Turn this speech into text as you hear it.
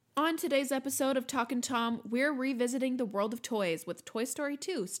On today's episode of Talkin' Tom, we're revisiting the world of toys with Toy Story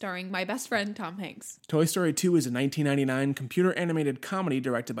 2, starring my best friend Tom Hanks. Toy Story 2 is a 1999 computer-animated comedy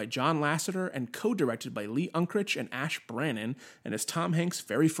directed by John Lasseter and co-directed by Lee Unkrich and Ash Brannon, and is Tom Hanks'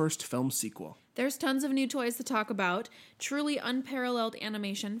 very first film sequel. There's tons of new toys to talk about, truly unparalleled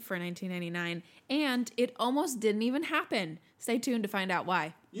animation for 1999, and it almost didn't even happen. Stay tuned to find out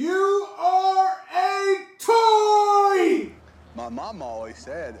why. You are a toy! My mom always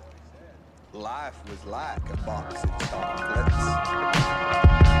said life was like a box of chocolates.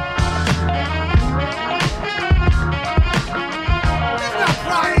 It's not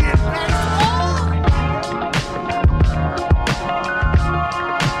crying in baseball!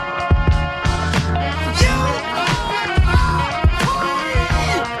 You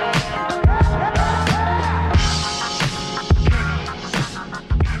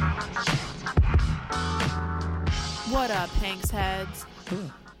What up, Hanks heads?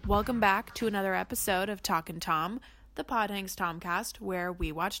 Welcome back to another episode of Talkin' Tom, the Pod Hanks Tomcast, where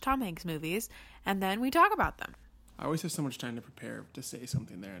we watch Tom Hanks movies and then we talk about them. I always have so much time to prepare to say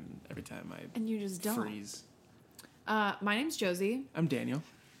something there, and every time I And you just don't. freeze. My name's Josie, I'm Daniel.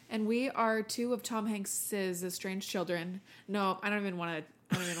 and we are two of Tom Hanks's estranged children. No, I don't even want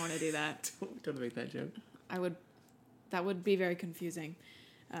to do that. Don't make that joke. That would be very confusing.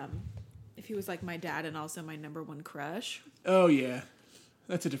 If he was like my dad and also my number one crush. Oh, yeah.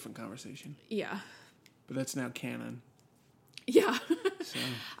 That's a different conversation. Yeah. But that's now canon. Yeah. So.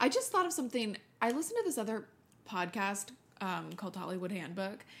 I just thought of something. I listened to this other podcast called Hollywood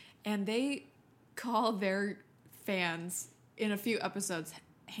Handbook, and they call their fans in a few episodes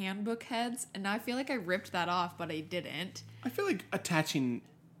handbook heads, and I feel like I ripped that off, but I didn't. I feel like attaching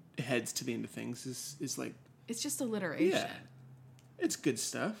heads to the end of things is like, It's just alliteration. yeah, it's good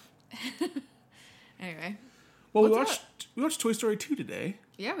stuff. Anyway. Well, What's we watched Toy Story 2 today.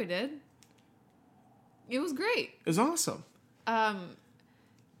 Yeah, we did. It was great. It was awesome.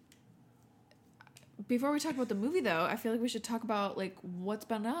 Before we talk about the movie, though, I feel like we should talk about like what's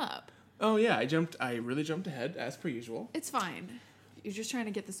been up. Oh, yeah, I really jumped ahead, as per usual. It's fine. You're just trying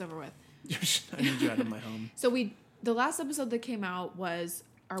to get this over with. I need you out of my home. So the last episode that came out was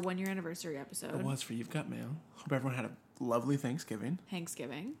our 1-year anniversary episode. It was for You've Got Mail. Hope everyone had a lovely Thanksgiving.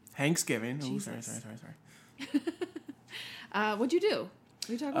 Thanksgiving. Oh, sorry. What'd you do?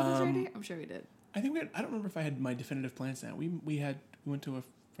 We talked about this already? I'm sure we did. I think I don't remember if I had my definitive plans now. We went to a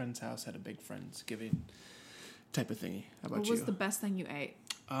friend's house, had a big Friendsgiving type of thingy. How about What you? was the best thing you ate?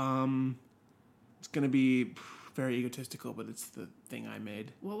 It's gonna be very egotistical, but it's the thing I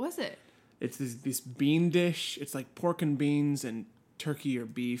made. What was it? It's this bean dish. It's like pork and beans and turkey or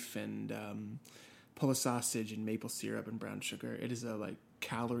beef and pulla sausage and maple syrup and brown sugar. It is a like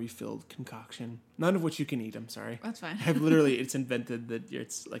calorie-filled concoction. None of which you can eat. I'm sorry. That's fine. It's invented that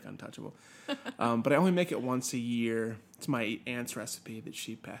it's like untouchable. But I only make it once a year. It's my aunt's recipe that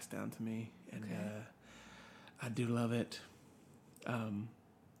she passed down to me, and I do love it.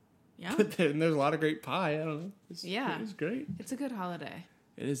 Yeah. But there's a lot of great pie. I don't know. It's great. It's a good holiday.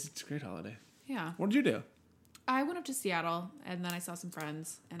 It is. It's a great holiday. Yeah. What did you do? I went up to Seattle, and then I saw some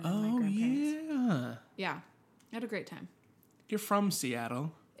friends and then my Oh, grandparents. yeah. Yeah. I had a great time. You're from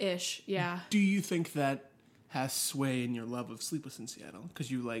Seattle. Ish, yeah. Do you think that has sway in your love of Sleepless in Seattle? Because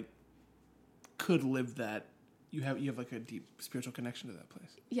you like could live that. You have like a deep spiritual connection to that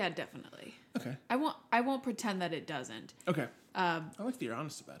place. Yeah, definitely. Okay. I won't pretend that it doesn't. Okay. I like that you're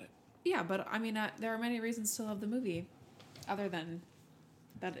honest about it. Yeah, but I mean, there are many reasons to love the movie, other than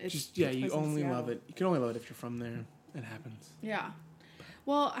that it's Just takes you place in only Seattle. love it. You can only love it if you're from there. It happens. Yeah.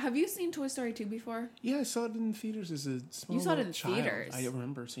 Well, have you seen Toy Story 2 before? Yeah, I saw it in theaters as a small You saw it little in child. theaters? I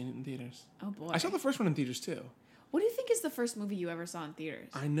remember seeing it in theaters. Oh boy. I saw the first one in theaters too. What do you think is the first movie you ever saw in theaters?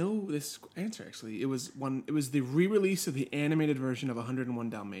 I know this answer actually. It was the re-release of the animated version of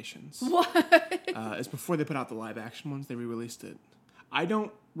 101 Dalmatians. What? It's before they put out the live action ones. They re-released it. I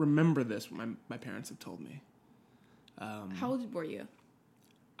don't remember this. My parents have told me. How old were you?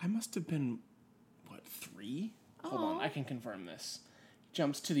 I must have been 3? Hold on, I can confirm this.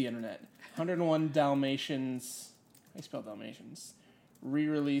 Jumps to the internet. 101 Dalmatians. I spell Dalmatians.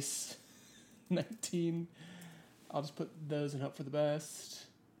 Re-release 19. I'll just put those and hope for the best.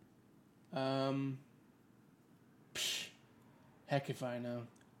 Heck if I know.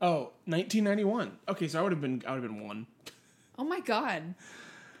 Oh, 1991. Okay, so I would have been 1. Oh my god.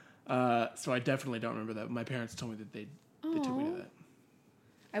 So I definitely don't remember that. My parents told me that they took me to that.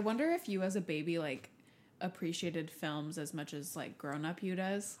 I wonder if you as a baby like appreciated films as much as like grown up you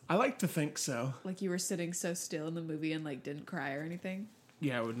does. I like to think so. Like you were sitting so still in the movie and like didn't cry or anything.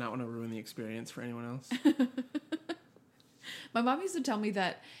 Yeah, I would not want to ruin the experience for anyone else. My mom used to tell me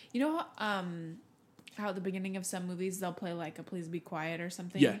that, how at the beginning of some movies they'll play like a "Please Be Quiet" or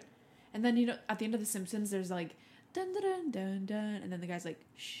something. Yeah. And then at the end of The Simpsons, there's like dun dun dun dun dun, and then the guy's like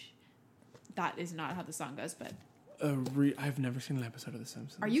shh. That is not how the song goes, but. I've never seen an episode of The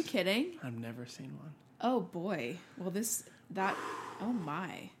Simpsons. Are you kidding? I've never seen one. Oh boy. Well, oh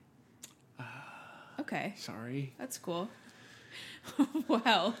my. Okay. Sorry. That's cool.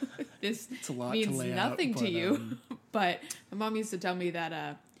 Well, this It's a lot means to lay nothing out, to but, you. But my mom used to tell me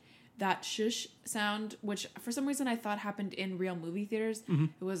that that shush sound, which for some reason I thought happened in real movie theaters,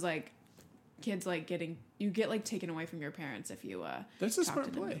 it was like kids like you get like taken away from your parents if you That's a talked smart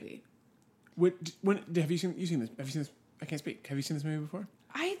in a play. movie. Have you seen this? Have you seen this? I can't speak. Have you seen this movie before?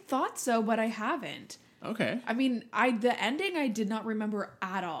 I thought so, but I haven't. Okay. I mean, the ending I did not remember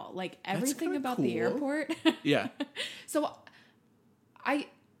at all. Like everything kinda about the cool. airport. Yeah. So I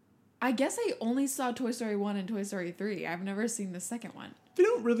guess I only saw Toy Story 1 and Toy Story 3. I've never seen the second one. They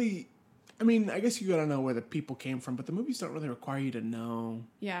don't really. I mean, I guess you gotta know where the people came from, but the movies don't really require you to know.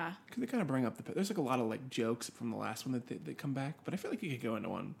 Yeah. Because they kind of bring up there's like a lot of like jokes from the last one that they come back, but I feel like you could go into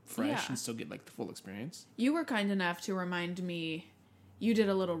one fresh Yeah. and still get like the full experience. You were kind enough to remind me. You did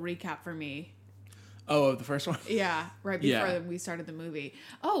a little recap for me. Oh, of the first one? Yeah, right before Yeah. we started the movie.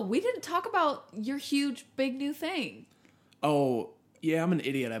 Oh, we didn't talk about your huge, big new thing. Oh, yeah, I'm an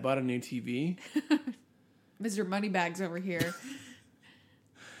idiot. I bought a new TV. Mr. Moneybags over here.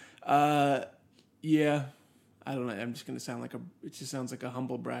 Yeah. I don't know. I'm just going to sound like it just sounds like a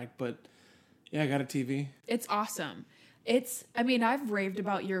humble brag, but yeah, I got a TV. It's awesome. I've raved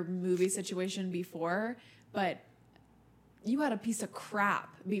about your movie situation before, but you had a piece of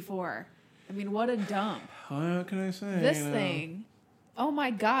crap before. I mean, what a dump. What can I say? This thing. Oh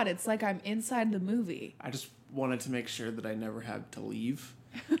my God, it's like I'm inside the movie. I just wanted to make sure that I never had to leave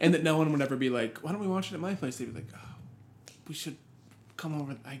and that no one would ever be like, why don't we watch it at my place? They'd be like, oh, we should come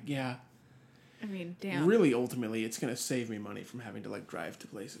over. Yeah. I mean, damn. Really, ultimately, it's going to save me money from having to like drive to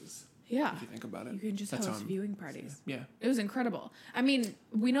places. Yeah. If you think about it. You can just That's host how viewing parties. Yeah. It was incredible. I mean,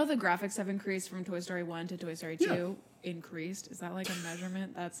 we know the graphics have increased from Toy Story 1 to Toy Story 2. Yeah. Increased. Is that like a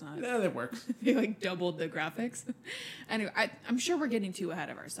measurement? That's not. Yeah, that works. They like doubled the graphics. Anyway, I'm sure we're getting too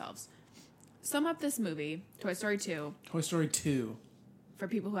ahead of ourselves. Sum up this movie, Toy Story 2, Toy Story 2. for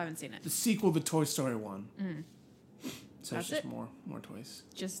people who haven't seen it. The sequel to Toy Story 1. So That's it's just it. more toys.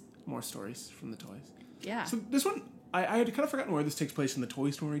 Just, More stories from the toys. yeah. So this one, I had kind of forgotten where this takes place in the Toy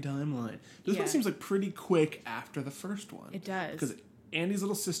Story timeline. This Yeah. one seems like pretty quick after the first one. It does. Because Andy's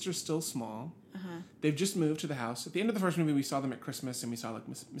little sister's still small. They've just moved to the house. At the end of the first movie, we saw them at Christmas, and we saw like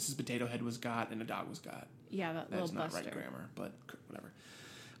Mrs. Potato Head was got and a dog was got. Yeah, that That's little not Buster. right grammar, but whatever.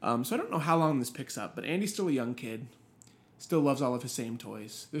 So I don't know how long this picks up, but Andy's still a young kid. Still loves all of his same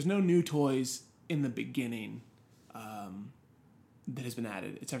toys. There's no new toys in the beginning that has been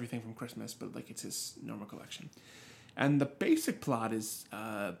added. It's everything from Christmas, but like it's his normal collection. And the basic plot is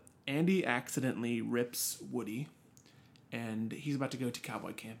Andy accidentally rips Woody, and he's about to go to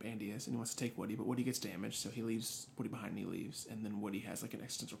cowboy camp. Andy is, and he wants to take Woody, but Woody gets damaged, so he leaves Woody behind and he leaves, and then Woody has like an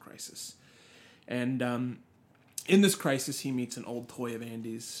existential crisis. And in this crisis, he meets an old toy of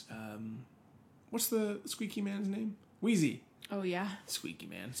Andy's. What's the squeaky man's name? Wheezy. Oh, yeah. Squeaky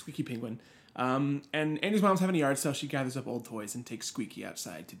man. Squeaky penguin. And Andy's mom's having a yard sale. She gathers up old toys and takes Squeaky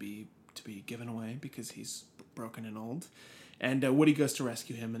outside to be given away because he's broken and old. And Woody goes to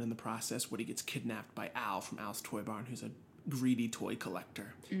rescue him, and in the process, Woody gets kidnapped by Al from Al's Toy Barn, who's a greedy toy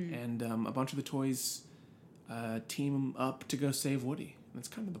collector. And a bunch of the toys team up to go save Woody. That's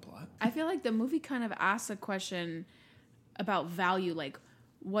kind of the plot. I feel like the movie kind of asks a question about value. Like,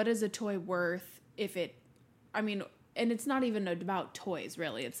 what is a toy worth if it... I mean, and it's not even about toys,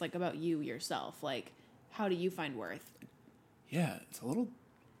 really. It's like about you yourself. Like, how do you find worth? Yeah, it's a little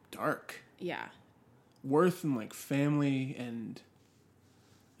dark. Yeah. Worth and like family and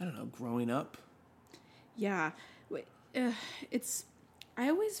I don't know, growing up. Yeah. It's... I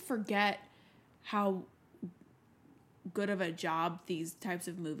always forget how good of a job these types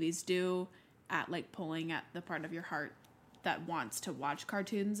of movies do at like pulling at the part of your heart that wants to watch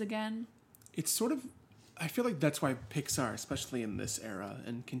cartoons again. It's sort of, I feel like that's why Pixar, especially in this era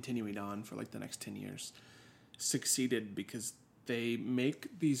and continuing on for like the next 10 years, succeeded because they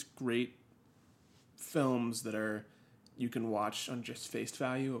make these great films that are, you can watch on just face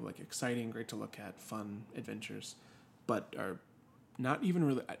value of like exciting, great to look at, fun adventures, but are not even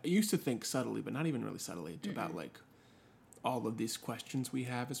really, I used to think subtly, but not even really subtly. It's about like all of these questions we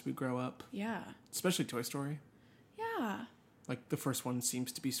have as we grow up, Yeah. especially Toy Story. Yeah. Like, the first one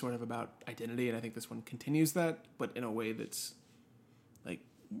seems to be sort of about identity, and I think this one continues that, but in a way that's, like,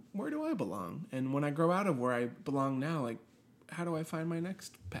 where do I belong? And when I grow out of where I belong now, like, how do I find my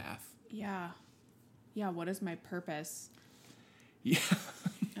next path? Yeah. Yeah, what is my purpose? Yeah.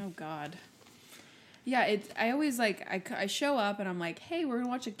 Oh, God. Yeah, I always, like, I show up and I'm like, hey, we're going to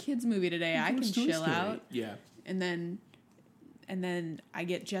watch a kid's movie today. I can chill out. Yeah. And then I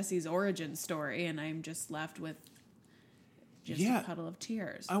get Jesse's origin story, and I'm just left with just a puddle of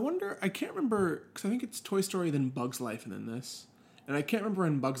tears. I wonder, I can't remember, because I think it's Toy Story, then Bug's Life, and then this. And I can't remember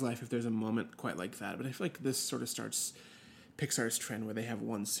in Bug's Life if there's a moment quite like that, but I feel like this sort of starts Pixar's trend where they have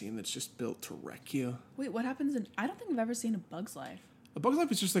one scene that's just built to wreck you. Wait, what happens in... I don't think I've ever seen A Bug's Life. A Bug's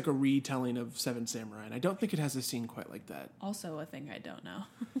Life is just like a retelling of Seven Samurai, and I don't think it has a scene quite like that. Also a thing I don't know.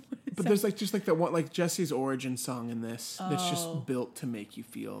 But there's like just like that one, like Jesse's origin song in this that's just built to make you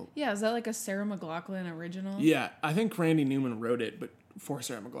feel. Yeah, is that like a Sarah McLachlan original? Yeah, I think Randy Newman wrote it, but for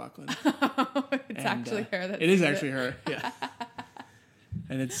Sarah McLachlan. It's actually her. It is actually her. Yeah.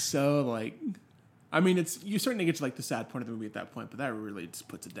 And it's so like, I mean, it's you're starting to get to like the sad point of the movie at that point, but that really just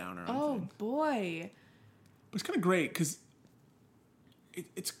puts a downer on Oh thing. boy. But it's kind of great because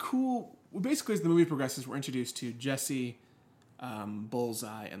it's cool. Well, basically, as the movie progresses, we're introduced to Jesse,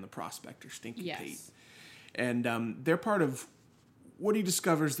 Bullseye, and the prospector Stinky Pete, and they're part of what he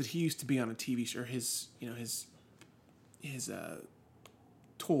discovers that he used to be on a TV show. His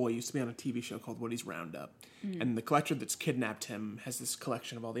toy used to be on a TV show called Woody's Roundup, and the collector that's kidnapped him has this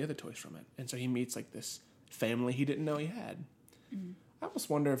collection of all the other toys from it, and so he meets like this family he didn't know he had. I almost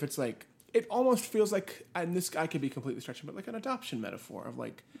wonder if it's like. It almost feels like, and this guy could be completely stretching, but like an adoption metaphor of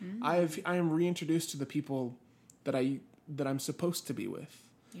like, I am reintroduced to the people that I'm supposed to be with,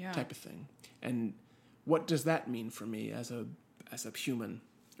 type of thing. And what does that mean for me as a human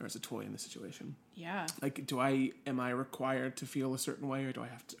or as a toy in this situation? Yeah. Like, am I required to feel a certain way, or do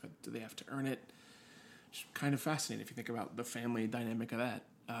they have to earn it? It's kind of fascinating if you think about the family dynamic of that.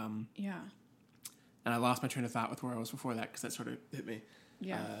 Yeah. And I lost my train of thought with where I was before that because that sort of hit me.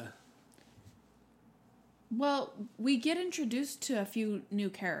 Yeah. Well, we get introduced to a few new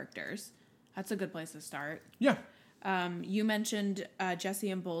characters. That's a good place to start. Yeah. You mentioned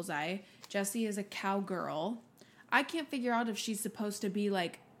Jessie and Bullseye. Jessie is a cowgirl. I can't figure out if she's supposed to be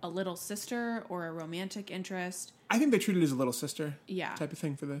like a little sister or a romantic interest. I think they treat it as a little sister Yeah. type of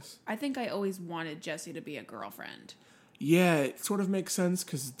thing for this. I think I always wanted Jessie to be a girlfriend. Yeah, it sort of makes sense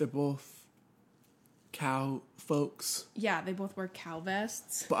because they're both cow folks. Yeah, they both wear cow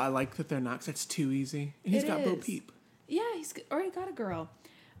vests. But I like that they're not because that's too easy. And he's got Bo Peep. Yeah, he's already got a girl.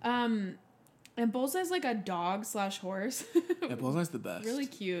 And Bullseye's like a dog/horse. Yeah, Bullseye's the best. Really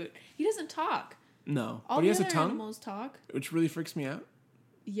cute. He doesn't talk. No. All but the he has a other tongue, animals talk. which really freaks me out.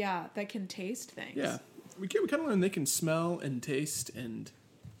 Yeah, that can taste things. Yeah. We kind of learn they can smell and taste and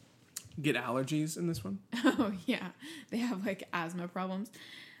get allergies in this one. Oh, yeah. They have like asthma problems.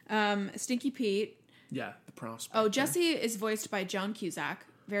 Stinky Pete. Yeah, the prospector. Oh, Jessie is voiced by Joan Cusack.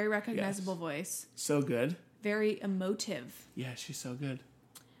 Very recognizable voice. So good. Very emotive. Yeah, she's so good.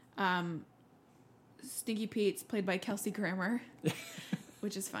 Stinky Pete's played by Kelsey Grammer,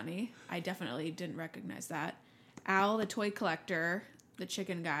 which is funny. I definitely didn't recognize that. Al, the toy collector, the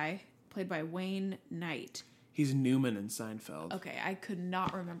chicken guy, played by Wayne Knight. He's Newman in Seinfeld. Okay, I could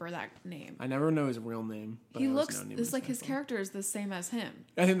not remember that name. I never know his real name. But He I always looks, know Newman it's in like his Seinfeld. character is the same as him.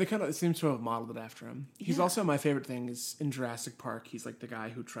 I think they kind of seem to have modeled it after him. He's Yeah. also my favorite thing is in Jurassic Park. He's like the guy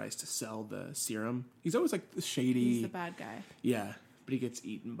who tries to sell the serum. He's always like the shady. He's the bad guy. Yeah, but he gets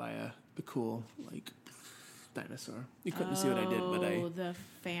eaten by the cool like dinosaur. You couldn't see what I did, but Oh, the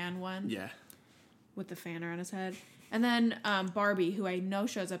fan one? yeah. With the fan around his head. And then Barbie, who I know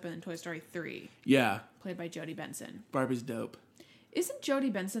shows up in Toy Story 3, Yeah, played by Jodie Benson. Barbie's dope. Isn't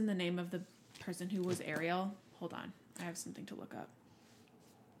Jodie Benson the name of the person who was Ariel? Hold on. I have something to look up.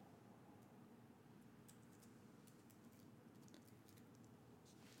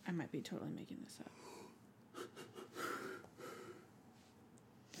 I might be totally making this up.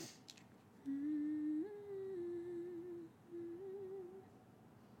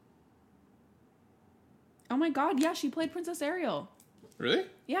 Oh my god, yeah, she played Princess Ariel. Really?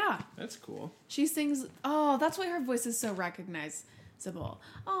 Yeah. That's cool. She sings, oh, that's why her voice is so recognizable.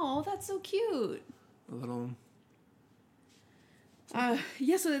 Oh, that's so cute. A little.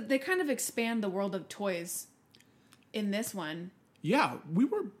 Yeah, so they kind of expand the world of toys in this one. Yeah, we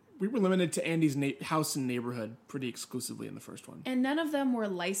were limited to Andy's house and neighborhood pretty exclusively in the first one. And none of them were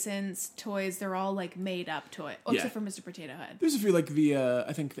licensed toys. They're all like made up toys. Oh, Yeah. except for Mr. Potato Head. There's a few like the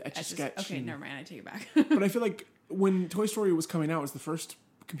I think the Etch-a-Sketch. Okay, and- never mind. I take it back. But I feel like when Toy Story was coming out, it was the first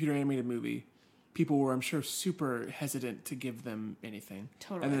computer animated movie. People were, I'm sure, super hesitant to give them anything.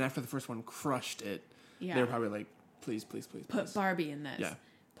 Totally. And then after the first one crushed it, Yeah. they were probably like, please, please, please, Put please. Barbie in this.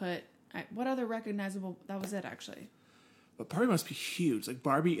 Yeah. What other recognizable? That was it, actually. But Barbie must be huge. Like,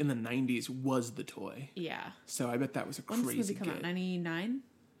 Barbie in the 90s was the toy. Yeah. So I bet that was a When did this crazy movie come out? get. 99?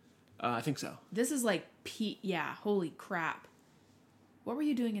 I think so. This is like yeah, holy crap. What were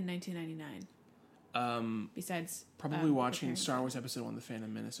you doing in 1999? Besides Probably watching preparing Star for- Wars Episode 1, The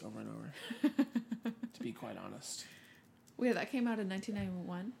Phantom Menace, over and over. To be quite honest. Wait, that came out in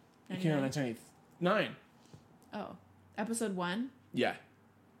 1991? It came out in 1989. Oh. Episode 1? Yeah.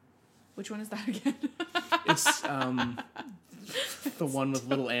 Which one is that again? It's the one with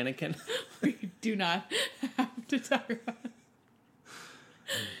little Anakin. We do not have to talk about it.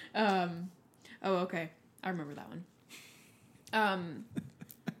 Oh, okay. I remember that one.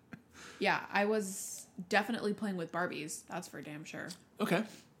 Yeah, I was definitely playing with Barbies. That's for damn sure. Okay.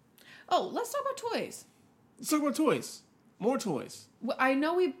 Oh, let's talk about toys. Let's talk about toys. More toys. Well, I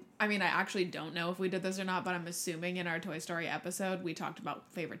actually don't know if we did this or not, but I'm assuming in our Toy Story episode we talked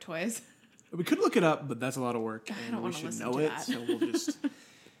about favorite toys. We could look it up, but that's a lot of work. I And don't we wanna should listen know to it, that. so we'll just...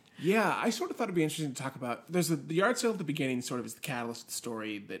 Yeah, I sort of thought it'd be interesting to talk about... There's the yard sale at the beginning sort of is the catalyst of the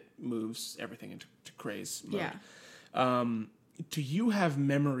story that moves everything into craze mode. Yeah. Do you have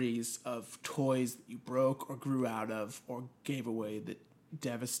memories of toys that you broke or grew out of or gave away that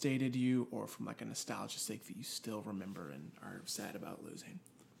devastated you, or from like a nostalgia sake that you still remember and are sad about losing?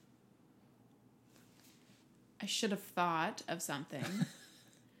 I should have thought of something.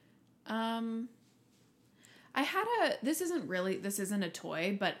 This isn't a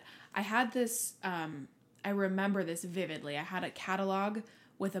toy, but I had this, I remember this vividly. I had a catalog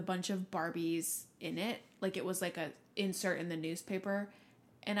with a bunch of Barbies in it. Like it was like a insert in the newspaper.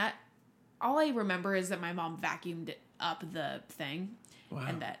 And all I remember is that my mom vacuumed up the thing. Wow.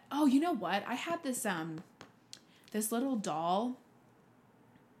 And that, oh, you know what? I had this, this little doll.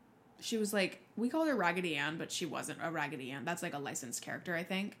 She was like, we called her Raggedy Ann, but she wasn't a Raggedy Ann. That's like a licensed character, I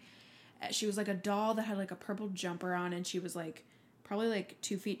think. She was like a doll that had like a purple jumper on, and she was like probably like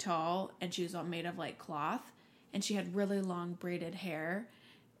 2 feet tall, and she was all made of like cloth, and she had really long braided hair,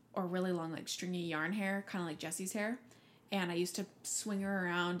 or really long like stringy yarn hair, kind of like Jessie's hair. And I used to swing her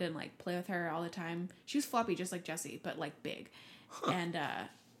around and like play with her all the time. She was floppy just like Jessie, but like big. Huh. And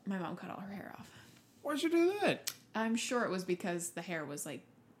my mom cut all her hair off. Why'd you do that? I'm sure it was because the hair was like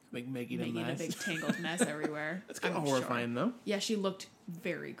Making a big tangled mess everywhere. That's kind of horrifying, though. Yeah, she looked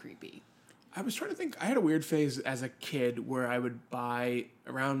very creepy. I was trying to think. I had a weird phase as a kid where I would buy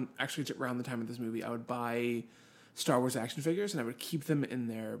around the time of this movie, I would buy Star Wars action figures and I would keep them in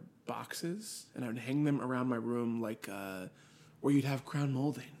their boxes and I would hang them around my room like where you'd have crown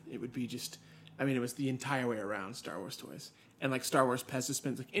molding. It would be just, it was the entire way around Star Wars toys and like Star Wars Pez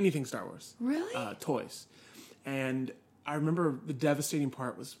dispensers, like anything Star Wars. Really? Toys. And I remember the devastating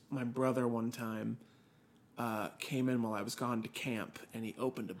part was my brother one time came in while I was gone to camp and he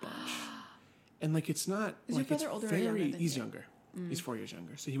opened a bunch. And like it's not Is like your brother older or younger than he's you? younger. He's 4 years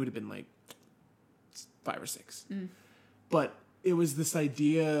younger. So he would have been like 5 or 6. But it was this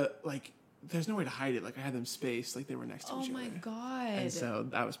idea like there's no way to hide it. Like I had them spaced like they were next to each other. Oh my god. And so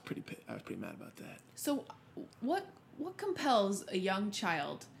I was pretty mad about that. So what compels a young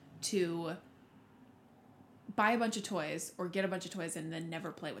child to buy a bunch of toys or get a bunch of toys and then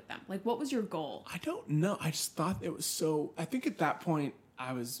never play with them? Like what was your goal? I don't know. I just thought it was so. I think at that point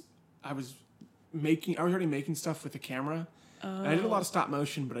I was already making stuff with the camera. And I did a lot of stop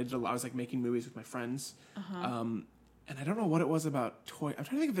motion, but I was like making movies with my friends. And I don't know what it was about toy. I'm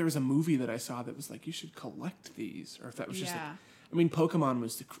trying to think if there was a movie that I saw that was like you should collect these, or if that was just. Yeah. Like, Pokemon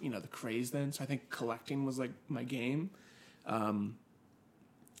was the craze then, so I think collecting was like my game. And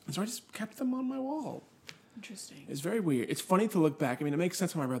so I just kept them on my wall. Interesting. It's very weird. It's funny to look back. It makes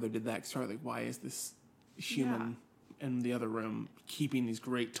sense why my brother did that. Because like, why is this human in the other room keeping these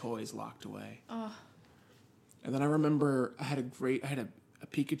great toys locked away? And then I remember I had a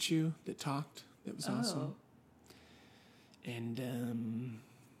Pikachu that talked. That was awesome. And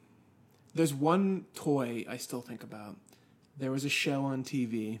there's one toy I still think about. There was a show on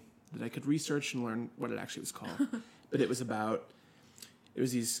TV that I could research and learn what it actually was called. But it was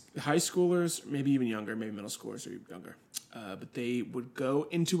these high schoolers, maybe even younger, maybe middle schoolers or younger. But they would go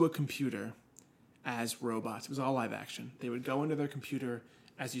into a computer as robots. It was all live action. They would go into their computer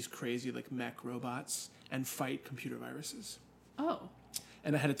as these crazy like mech robots and fight computer viruses. Oh.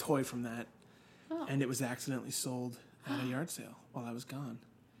 And I had a toy from that. Oh. And it was accidentally sold at a yard sale while I was gone.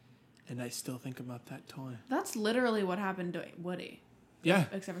 And I still think about that toy. That's literally what happened to Woody. Yeah.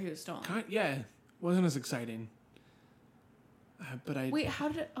 Except for he was stolen. Yeah. Wasn't as exciting. But I... Wait, how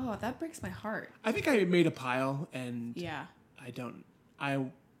did it... Oh, that breaks my heart. I think I made a pile and... Yeah. I'd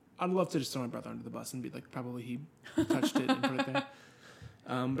love to just throw my brother under the bus and be like, probably he touched it and put it there.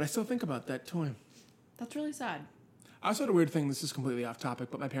 But I still think about that toy. That's really sad. I also had a weird thing. This is completely off topic,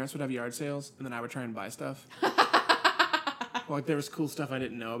 but my parents would have yard sales, and then I would try and buy stuff. Like, there was cool stuff I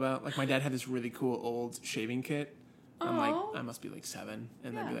didn't know about. Like, my dad had this really cool old shaving kit. I'm like, Aw. I must be like 7.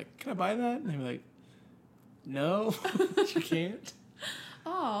 And Yeah. they'd be like, can I buy that? And they'd be like, no, you can't.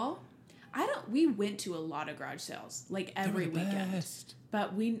 Oh, we went to a lot of garage sales, like every They were the weekend. best.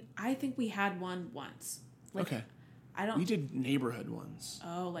 But I think we had one once. Like, Okay. I don't. We did neighborhood ones.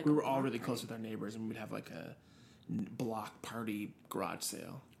 Oh, like we a were all block really party. close with our neighbors, and we'd have like a block party garage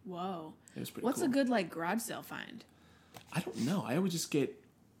sale. Whoa. It was pretty What's cool. a good like garage sale find? I don't know. I would just get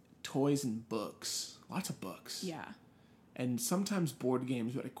toys and books. Lots of books. Yeah. And sometimes board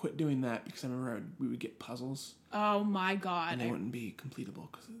games, but I quit doing that because I remember we would get puzzles, Oh my god. and they wouldn't be completable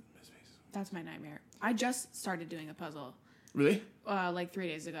because of my space. That's my nightmare. I just started doing a puzzle Really? like 3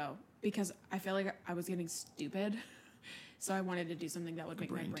 days ago because I feel like I was getting stupid. So I wanted to do something that would make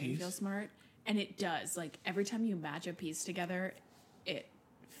my brain brain tease? feel smart. And it does. Like every time you match a piece together, it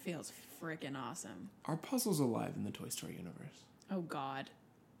feels freaking awesome. Are puzzles alive in the Toy Story universe? Oh god.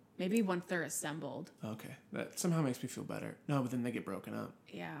 Maybe once they're assembled. Okay. That somehow makes me feel better. No, but then they get broken up.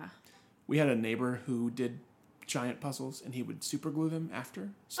 Yeah. We had a neighbor who did giant puzzles, and he would super glue them after.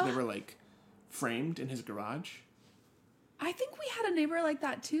 So they were like framed in his garage. I think we had a neighbor like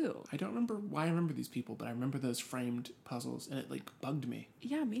that too. I don't remember why I remember these people, but I remember those framed puzzles, and it like bugged me.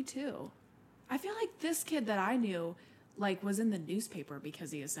 Yeah, me too. I feel like this kid that I knew like was in the newspaper because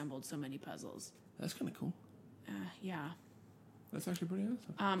he assembled so many puzzles. That's kind of cool. Yeah. That's actually pretty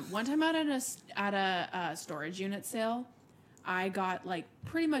awesome. One time out at a storage unit sale, I got like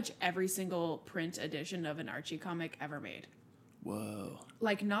pretty much every single print edition of an Archie comic ever made. Whoa.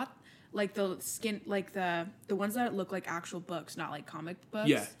 Like not like the skin, like the ones that look like actual books, not like comic books.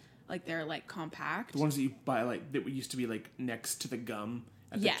 Yeah. Like they're like compact. The ones that you buy, like, that used to be, like, next to the gum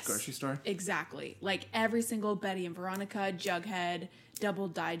at the Yes. grocery store? Exactly. Like every single Betty and Veronica, Jughead, Double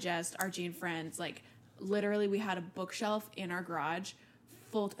Digest, Archie and Friends. Like literally, we had a bookshelf in our garage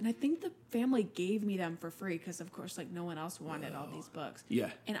full, and I think the family gave me them for free because, of course, like no one else wanted all these books.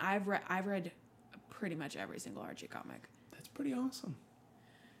 Yeah. And I've read pretty much every single Archie comic. That's pretty awesome.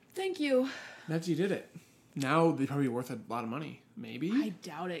 Thank you. That's you did it. Now they'd probably be worth a lot of money. Maybe? I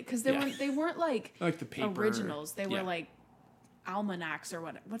doubt it because Yeah. they weren't like Like the paper. originals. They were Yeah. like almanacs or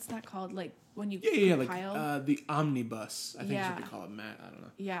what's that called? Like when you Yeah, like compile. the omnibus. I think Yeah. is what they call it, Matt. I don't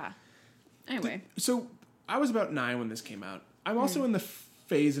know. Yeah. Anyway. So I was about 9 when this came out. I'm Hmm. also in the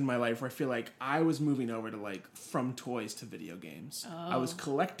phase in my life where I feel like I was moving over to like from toys to video games. I was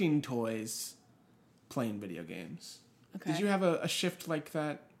collecting toys, playing video games. Okay. Did you have a shift like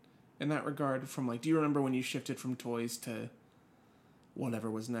that in that regard? From like, do you remember when you shifted from toys to whatever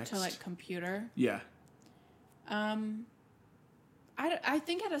was next? To like computer. Yeah. I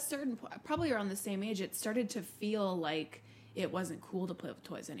think at a certain point, probably around the same age, it started to feel like it wasn't cool to play with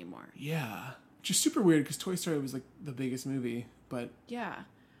toys anymore. Yeah. Which is super weird because Toy Story was like the biggest movie, but Yeah.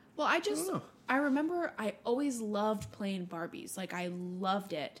 Well, I know. remember I always loved playing Barbies. Like, I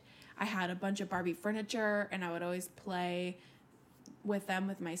loved it. I had a bunch of Barbie furniture, and I would always play with them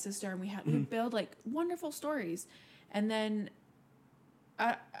with my sister, and we'd build like wonderful stories. And then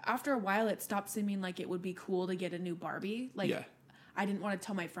after a while, it stopped seeming like it would be cool to get a new Barbie. Like, yeah. I didn't want to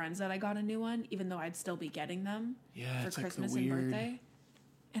tell my friends that I got a new one, even though I'd still be getting them Yeah, for it's like the Christmas and weird- birthday.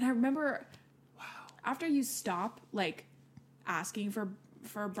 And I remember, after you stop like asking for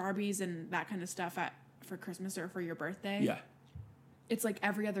Barbies and that kind of stuff for Christmas or for your birthday, Yeah. it's like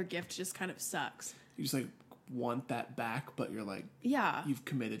every other gift just kind of sucks. You just like want that back, but you're like, Yeah, you've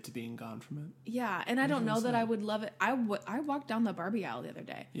committed to being gone from it. yeah, and I don't know that I sad. would love it. I walked down the Barbie aisle the other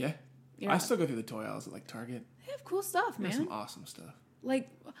day. Yeah. Yeah. I still go through the toy aisles at like Target. They have cool stuff, There's man. some awesome stuff. Like,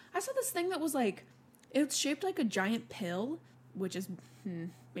 I saw this thing that was like, it's shaped like a giant pill, which is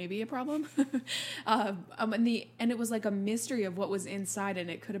maybe a problem. And it was like a mystery of what was inside, and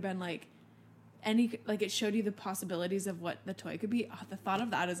it could have been like it showed you the possibilities of what the toy could be. Oh, the thought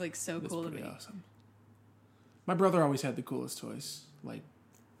of that is like so That's cool to pretty me. awesome. My brother always had the coolest toys. Like,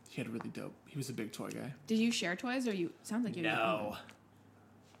 he had really dope. He was a big toy guy. Did you share toys, or you? Sounds like you. No.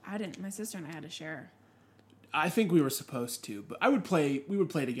 I didn't. My sister and I had to share. I think we were supposed to, but we would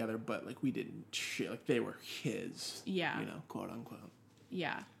play together, but like we didn't share. Like they were his. Yeah. You know, quote unquote.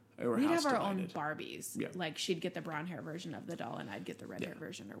 Yeah. They were We'd house have our own divided. Barbies. Yeah. Like she'd get the brown hair version of the doll, and I'd get the red hair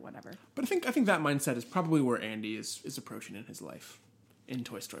version or whatever. But I think that mindset is probably where Andy is approaching in his life, in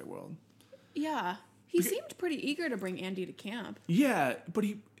Toy Story world. Yeah. He seemed pretty eager to bring Andy to camp. Yeah, but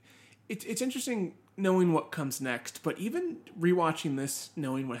it's interesting knowing what comes next. But even rewatching this,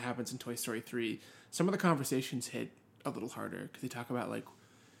 knowing what happens in Toy Story 3, some of the conversations hit a little harder because they talk about like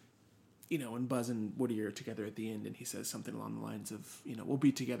when Buzz and Woody are together at the end, and he says something along the lines of, we'll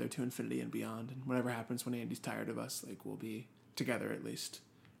be together to infinity and beyond, and whatever happens when Andy's tired of us, like, we'll be together at least.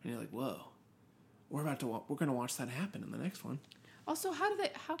 And you're like, whoa, we're going to watch that happen in the next one. Also,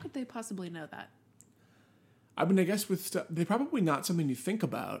 how could they possibly know that? I mean, I guess they're probably not something you think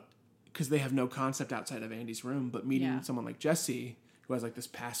about because they have no concept outside of Andy's room, but meeting someone like Jesse, who has like this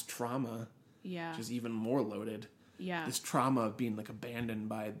past trauma, which is even more loaded. Yeah. This trauma of being like abandoned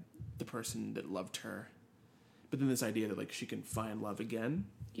by the person that loved her. But then this idea that like she can find love again.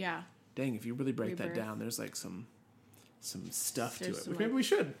 Yeah. Dang, if you really break that Rebirth. down, there's like some stuff to There's it. some, Which maybe we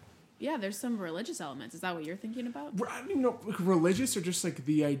should. Yeah, there's some religious elements. Is that what you're thinking about? I don't even know, like, religious or just like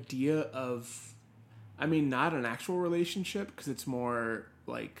the idea of, I mean, not an actual relationship because it's more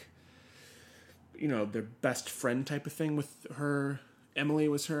like, their best friend type of thing with her. Emily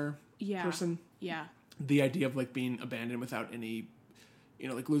was her person. Yeah. The idea of like being abandoned without any,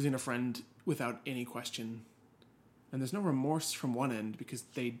 like losing a friend without any question. And there's no remorse from one end because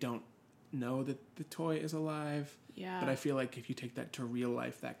they don't know that the toy is alive. Yeah. But I feel like if you take that to real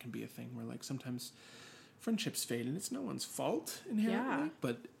life, that can be a thing where like sometimes friendships fade and it's no one's fault inherently. Yeah.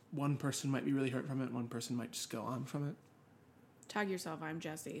 But one person might be really hurt from it. One person might just go on from it. Tag yourself. I'm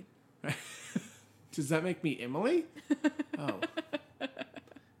Jesse. Does that make me Emily? Oh.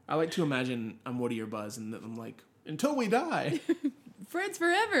 I like to imagine I'm Woody or Buzz and that I'm like, until we die. Friends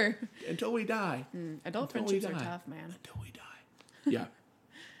forever. Until we die. Adult Until we friendships are die. tough, man. Until we die. Yeah.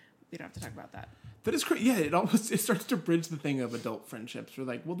 We don't have to talk about that. That is crazy. Yeah, it starts to bridge the thing of adult friendships. We're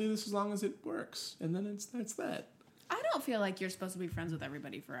like, we'll do this as long as it works. And then that's that. I don't feel like you're supposed to be friends with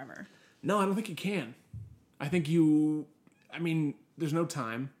everybody forever. No, I don't think you can. I think there's no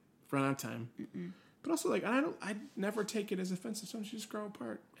time. Run out of time. Mm-mm. But also, like, I never take it as offensive. Sometimes you just grow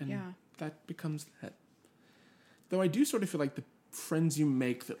apart. And that becomes that. Though I do sort of feel like the friends you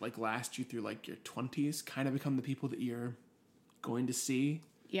make that, like, last you through, like, your 20s kind of become the people that you're going to see.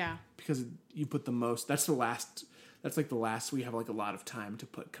 Yeah. Because you put the most, that's the last we have, like, a lot of time to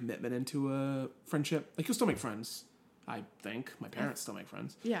put commitment into a friendship. Like, you'll still make friends, I think. My parents still make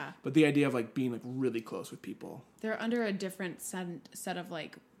friends. Yeah. But the idea of, like, being, like, really close with people. They're under a different set of,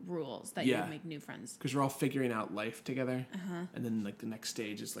 like, rules that you make new friends. Because you're all figuring out life together. Uh-huh. And then, like, the next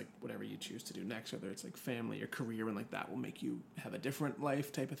stage is, like, whatever you choose to do next, whether it's, like, family or career, and, like, that will make you have a different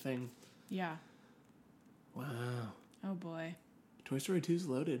life type of thing. Yeah. Wow. Oh, boy. Toy Story 2 is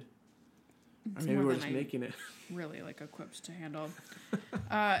loaded. It's or maybe more we're than just making it. Really, like, equipped to handle.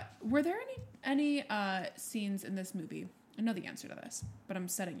 Were there any scenes in this movie? I know the answer to this, but I'm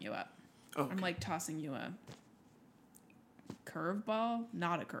setting you up. Okay. I'm, like, tossing you a curveball?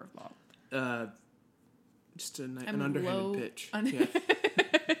 Not a curveball. Just an underhanded pitch. Yeah.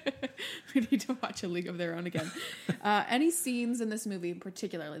 We need to watch A League of Their Own again. Any scenes in this movie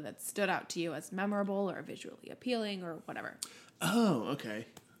particularly that stood out to you as memorable or visually appealing or whatever? Oh, okay.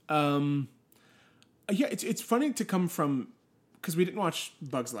 Yeah, it's funny to come from, because we didn't watch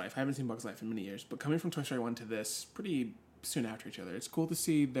Bug's Life. I haven't seen Bug's Life in many years, but coming from Toy Story 1 to this pretty soon after each other, it's cool to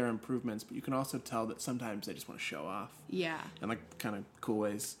see their improvements, but you can also tell that sometimes they just want to show off. Yeah. In like kind of cool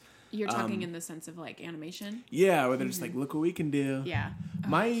ways. You're talking in the sense of like animation? Yeah, where they're just like, look what we can do. Yeah.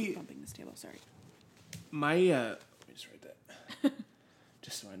 My I keep bumping this table, sorry. let me just write that.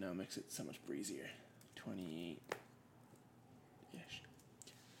 Just so I know, it makes it so much breezier. 28-ish.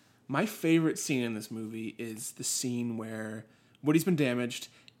 My favorite scene in this movie is the scene where Woody's been damaged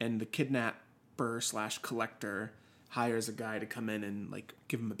and the kidnapper/collector hires a guy to come in and like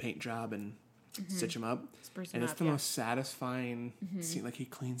give him a paint job and stitch him up. And it's the most satisfying scene. Like he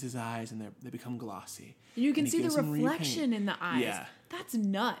cleans his eyes and they become glossy. And you can he see the gives him reflection repaint. in the eyes. Yeah. That's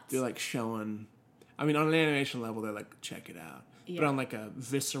nuts. They're like showing, I mean, on an animation level, they're like, check it out. Yeah. But on like a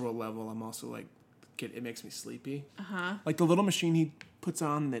visceral level, I'm also like, it makes me sleepy. Uh-huh. Like the little machine he puts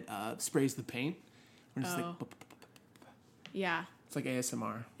on that sprays the paint. We're just like, Yeah. it's like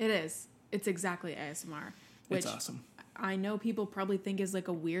ASMR. It is. It's exactly ASMR. Which It's awesome. I know people probably think is like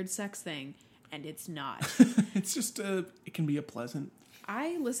a weird sex thing, and it's not. It's just, it can be a pleasant.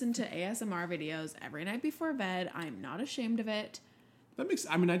 I listen to ASMR videos every night before bed. I'm not ashamed of it. That makes,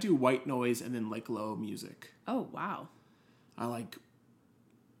 I mean, I do white noise and then like low music. Oh, wow. I like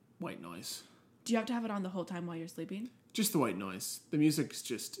white noise. Do you have to have it on the whole time while you're sleeping? Just the white noise. The music's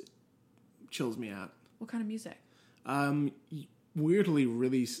just chills me out. What kind of music?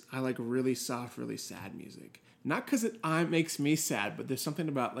 Weirdly, I like really soft, really sad music. Not because it makes me sad, but there's something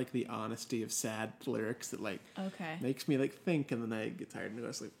about like the honesty of sad lyrics that like makes me like think, and then I get tired and go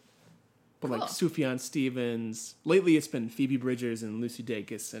to sleep. But like Sufjan Stevens. Lately, it's been Phoebe Bridgers and Lucy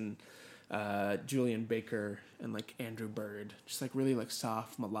Dacus and Julian Baker and like Andrew Bird, just like really like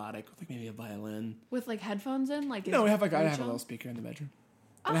soft, melodic with like maybe a violin. With like headphones in, like No, I have a chill? little speaker in the bedroom,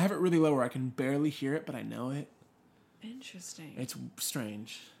 and I have it really low where I can barely hear it, but I know it. Interesting. It's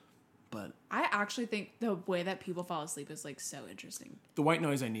strange, but I actually think the way that people fall asleep is like so interesting. the white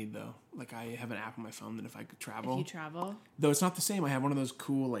noise I need though, like I have an app on my phone that if I could travel, If you travel, though it's not the same. I have one of those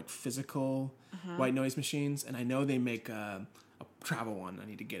cool like physical white noise machines, and I know they make a travel one. I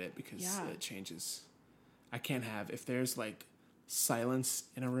need to get it because it changes. I can't have if there's like silence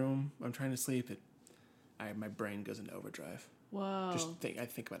in a room. I'm trying to sleep. My brain goes into overdrive. whoa. I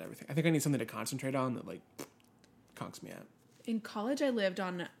think about everything. I think I need something to concentrate on that like conks me out. In college, I lived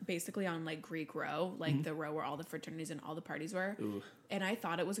basically on like Greek Row, like the row where all the fraternities and all the parties were. Ooh. And I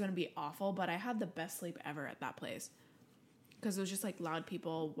thought it was going to be awful, but I had the best sleep ever at that place. Because it was just like loud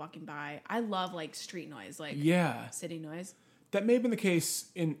people walking by. I love like street noise, like city noise. That may have been the case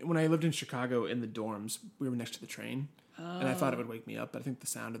when I lived in Chicago in the dorms. We were next to the train, and I thought it would wake me up. But I think the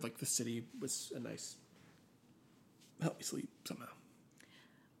sound of like the city was a nice help me sleep somehow.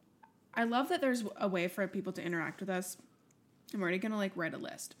 I love that there's a way for people to interact with us. I'm already going to like write a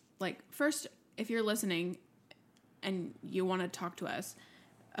list. Like first, if you're listening and you want to talk to us,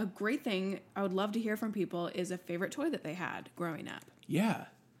 a great thing I would love to hear from people is a favorite toy that they had growing up. Yeah,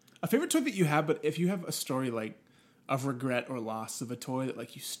 a favorite toy that you have, but if you have a story like of regret or loss of a toy that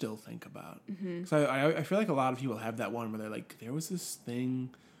like you still think about. So I feel like a lot of people have that one where they're like, there was this thing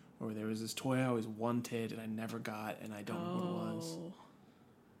or there was this toy I always wanted and I never got and I don't know what it was.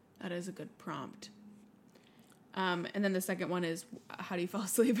 That is a good prompt. And then the second one is, how do you fall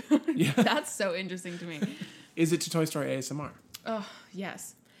asleep? Yeah. That's so interesting to me. Is it to Toy Story ASMR? Oh,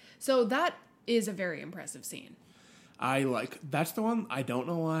 yes. So that is a very impressive scene. That's the one. I don't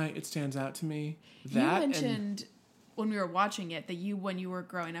know why it stands out to me. You mentioned when we were watching it that when you were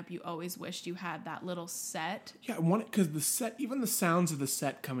growing up, you always wished you had that little set. Yeah, I want it because the set, even the sounds of the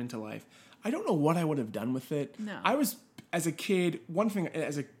set come into life. I don't know what I would have done with it. No. I was, as a kid,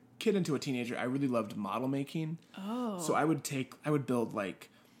 as a kid into a teenager, I really loved model making. Oh. So I would build like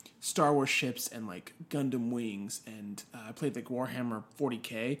Star Wars ships and like Gundam wings, and I played like Warhammer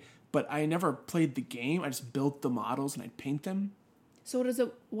 40K, but I never played the game. I just built the models and I'd paint them. So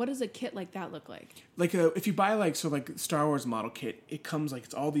what does a kit like that look like? Like if you buy like Star Wars model kit, it comes like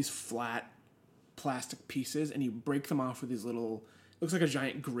it's all these flat plastic pieces, and you break them off with these little. It looks like a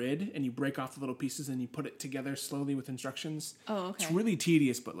giant grid, and you break off the little pieces and you put it together slowly with instructions. Oh, okay. It's really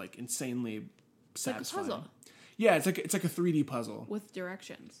tedious, but like insanely satisfying. Like a puzzle. Yeah, it's like a 3D puzzle With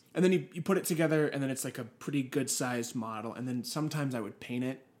directions. and then you put it together, and then it's like a pretty good sized model. And then sometimes I would paint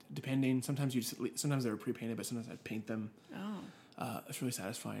it, depending. Sometimes sometimes they were pre-painted, but sometimes I'd paint them. Oh. It's really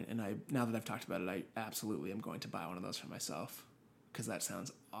satisfying, and now that I've talked about it, I absolutely am going to buy one of those for myself because that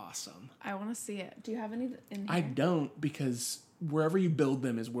sounds awesome. I want to see it. Do you have any in here? I don't, because wherever you build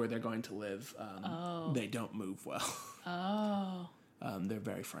them is where they're going to live. They don't move well. Oh. They're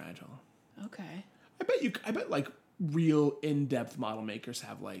very fragile. Okay. I bet like real in-depth model makers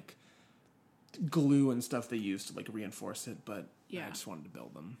have like glue and stuff they use to like reinforce it, but Yeah. I just wanted to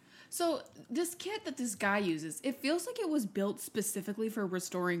build them. So this kit that this guy uses, it feels like it was built specifically for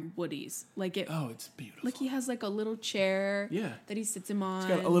restoring Woodies. Like it. Oh, it's beautiful. Like he has like a little chair. Yeah. That he sits him on.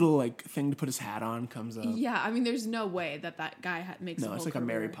 It's got a little like thing to put his hat on, comes up. Yeah, I mean, there's no way that guy makes. No, a it's whole like a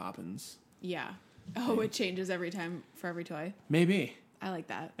Mary career. Poppins. Yeah. Oh, it changes every time for every toy. Maybe. I like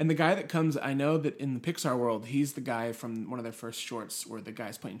that. And the guy that comes, I know that in the Pixar world, he's the guy from one of their first shorts where the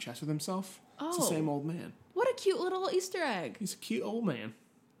guy's playing chess with himself. It's the Oh. same old man. What a cute little Easter egg. He's a cute old man.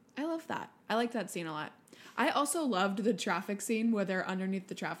 I love that. I like that scene a lot. I also loved the traffic scene where they're underneath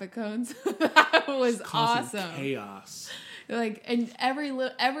the traffic cones. That was Causing awesome. chaos. Like, and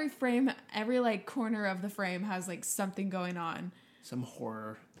every frame, every like corner of the frame has like something going on. Some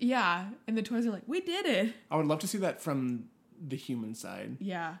horror. Yeah, and the toys are like, we did it. I would love to see that from the human side.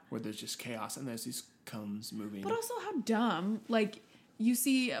 Yeah. Where there's just chaos and there's these cones moving. But also how dumb. Like, you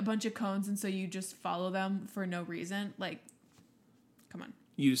see a bunch of cones and so you just follow them for no reason. Like, come on.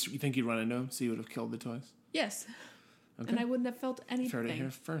 You think you'd run into him, so you would have killed the toys? Yes. Okay. And I wouldn't have felt anything. Fair to hear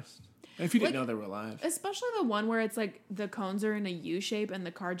first. If you didn't Like- know they were alive. Especially the one where it's like the cones are in a U shape and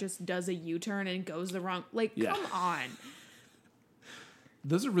the car just does a U-turn and goes the wrong. Like, Yeah. come on.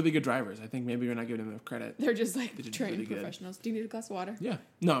 Those are really good drivers. I think maybe you're not giving them enough credit. They're just like did trained really good. professionals. Do you need a glass of water? Yeah.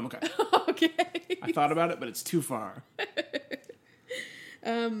 No, I'm okay. Okay. I thought about it, but it's too far.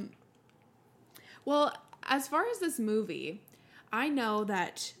 Well, as far as this movie, I know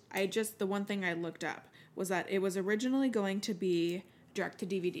that the one thing I looked up was that it was originally going to be direct to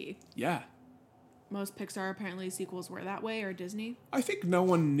DVD. Yeah. most Pixar apparently sequels were that way, or Disney. I think no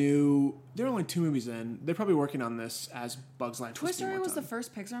one knew. There were only 2 movies in. They're probably working on this as Bugs Life. Toy Story was the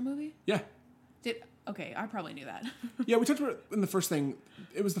first Pixar movie? Yeah. Okay, I probably knew that. Yeah, we talked about it in the first thing.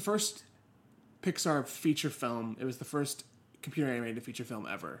 It was the first Pixar feature film. It was the first computer animated feature film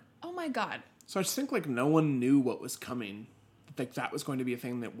ever. Oh my god. So I just think like no one knew what was coming. Like that was going to be a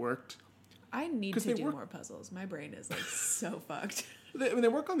thing that worked. I need 'Cause to they do work- more puzzles. My brain is like so fucked. They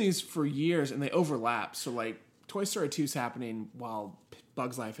work on these for years and they overlap. So like Toy Story 2 is happening while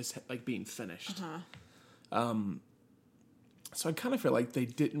Bugs Life is like being finished. So I kind of feel like they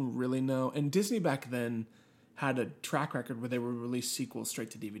didn't really know. And Disney back then had a track record where they would release sequels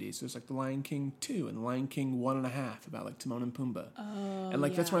straight to DVD. So there's like The Lion King 2 and The Lion King 1.5 about like Timon and Pumbaa. And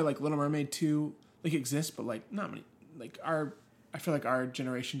like that's why like Little Mermaid 2 like exists, but like not many. Like I feel like our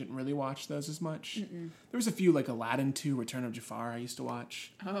generation didn't really watch those as much. There was a few like Aladdin 2, Return of Jafar I used to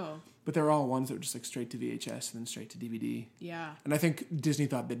watch. Oh. But they were all ones that were just like straight to VHS and then straight to DVD. Yeah. And I think Disney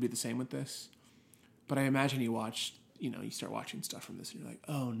thought they'd be the same with this. But I imagine you start watching stuff from this and you're like,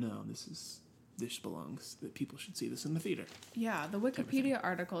 oh no, this belongs, that people should see this in the theater. Yeah, the Wikipedia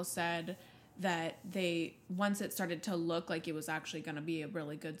article said that once it started to look like it was actually going to be a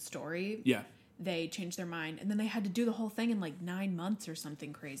really good story, Yeah. they changed their mind. And then they had to do the whole thing in like 9 months or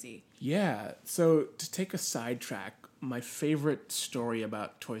something crazy. Yeah. So to take a sidetrack, my favorite story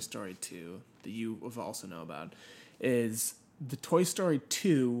about Toy Story 2 that you also know about is the Toy Story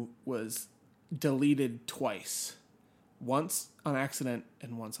 2 was deleted twice. Once on accident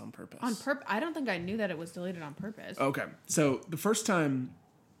and once on purpose. I don't think I knew that it was deleted on purpose. Okay. So the first time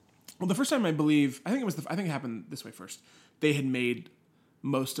I believe, I think it happened this way first. They had made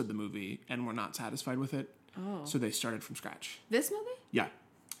most of the movie and were not satisfied with it. Oh. So they started from scratch. This movie? Yeah.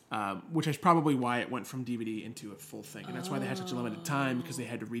 Which is probably why it went from DVD into a full thing. And that's why they had such a limited time, because they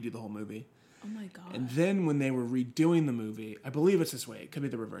had to redo the whole movie. Oh my god. And then when they were redoing the movie, I believe it's this way. It could be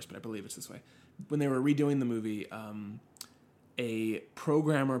the reverse, but I believe it's this way. When they were redoing the movie, a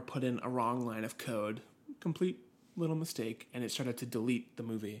programmer put in a wrong line of code, complete little mistake, and it started to delete the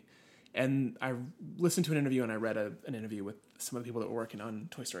movie. And I listened to an interview and I read an interview with some of the people that were working on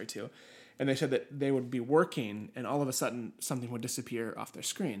Toy Story 2. And they said that they would be working and all of a sudden something would disappear off their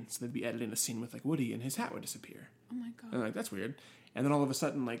screen. So they'd be editing a scene with like Woody and his hat would disappear. Oh my god. And they're like, that's weird. And then all of a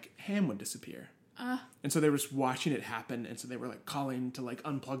sudden like Ham would disappear. And so they were just watching it happen. And so they were like calling to like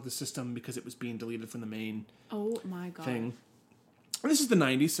unplug the system because it was being deleted from the main Oh my god. thing. And this is the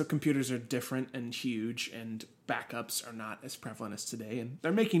 90s, so computers are different and huge, and backups are not as prevalent as today. And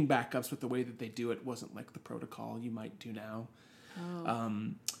they're making backups, but the way that they do it wasn't like the protocol you might do now.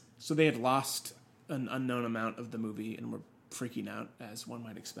 So they had lost an unknown amount of the movie and were freaking out, as one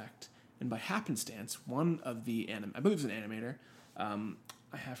might expect. And by happenstance, one of the I believe it was an animator.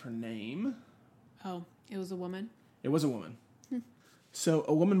 I have her name. Oh, it was a woman? It was a woman. So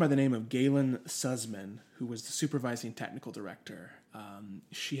a woman by the name of Galen Sussman, who was the supervising technical director,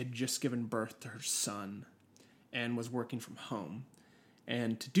 she had just given birth to her son and was working from home.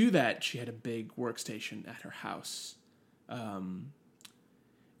 And to do that, she had a big workstation at her house. And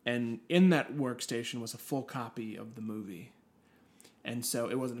in that workstation was a full copy of the movie. And so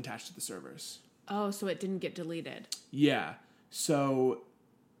it wasn't attached to the servers. Oh, so it didn't get deleted. Yeah. So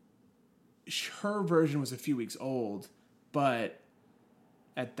her version was a few weeks old, but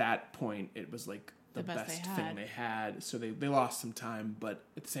at that point it was like the best thing they had. So they lost some time, but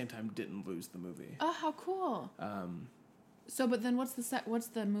at the same time didn't lose the movie. Oh, how cool. So, but then what's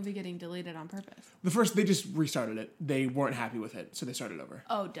the movie getting deleted on purpose? They just restarted it. They weren't happy with it, so they started over.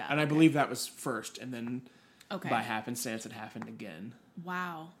 Oh, duh. And I believe that was first, and then Okay. by happenstance it happened again.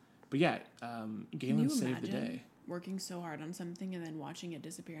 Wow. But yeah, Can Galen you saved the imagine day. working so hard on something and then watching it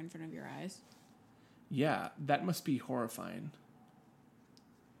disappear in front of your eyes? Yeah, that must be horrifying.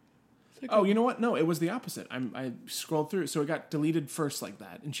 Oh, you know what? No, it was the opposite. I scrolled through, so it got deleted first like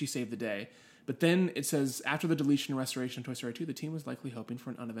that, and she saved the day. But then it says, after the deletion and restoration of Toy Story 2, the team was likely hoping for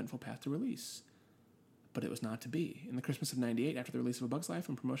an uneventful path to release. But it was not to be. In the Christmas of '98, after the release of A Bug's Life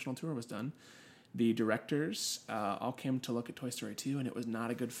and promotional tour was done, the directors all came to look at Toy Story 2, and it was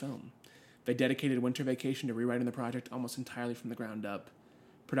not a good film. They dedicated a winter vacation to rewriting the project almost entirely from the ground up.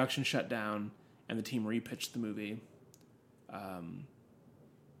 Production shut down, and the team repitched the movie.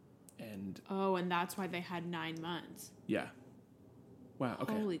 And that's why they had 9 months. Yeah. Wow,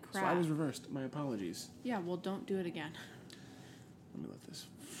 okay. Holy So I crap. was reversed. My apologies. Yeah, well, don't do it again. Let me let this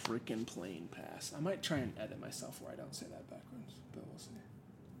freaking plane pass. I might try and edit myself where I don't say that backwards, but we'll see.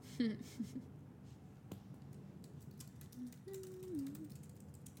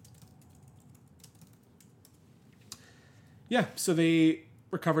 Yeah, so they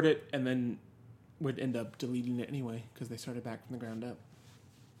recovered it, and then would end up deleting it anyway because they started back from the ground up,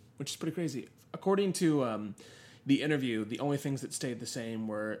 which is pretty crazy. According to the interview, the only things that stayed the same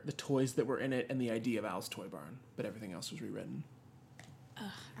were the toys that were in it and the idea of Al's Toy Barn, but everything else was rewritten.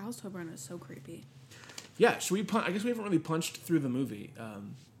 Al's Toy Barn is so creepy. Yeah, should we? I guess we haven't really punched through the movie.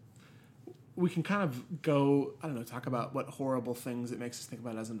 We can kind of go, I don't know, talk about what horrible things it makes us think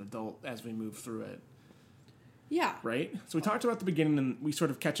about as an adult as we move through it. Yeah. Right? So we talked about the beginning, and we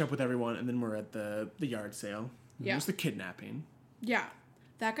sort of catch up with everyone, and then we're at the yard sale. Yeah. There's the kidnapping. Yeah.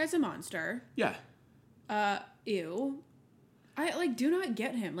 That guy's a monster. Yeah. Ew. I, do not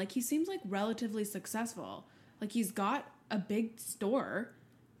get him. He seems, relatively successful. He's got a big store.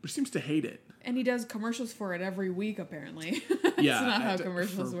 But he seems to hate it. And he does commercials for it every week, apparently. Yeah. That's not how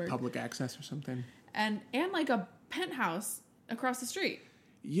commercials for work. Public access or something. And a penthouse across the street.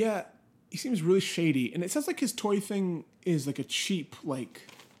 Yeah. He seems really shady. And it sounds like his toy thing is, a cheap,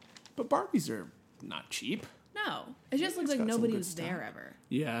 But Barbies are not cheap. No. It just looks It's like got some nobody good was stuff. there ever.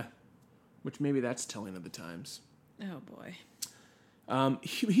 Yeah. Which maybe that's telling of the times. Oh, boy.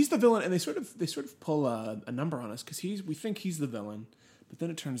 He's the villain, and they sort of pull a number on us because we think he's the villain, but then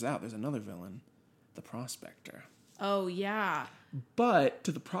it turns out there's another villain, the Prospector. Oh, yeah. But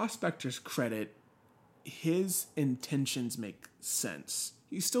to the Prospector's credit, his intentions make sense.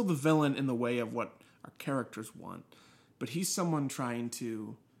 He's still the villain in the way of what our characters want, but he's someone trying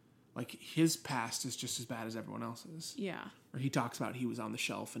to, his past is just as bad as everyone else's. Yeah. Or he talks about he was on the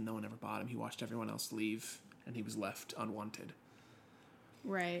shelf and no one ever bought him. He watched everyone else leave, and he was left unwanted.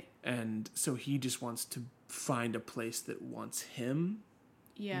 Right. And so he just wants to find a place that wants him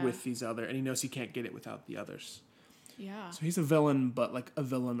Yeah. with these other, and he knows he can't get it without the others. Yeah. So he's a villain, but a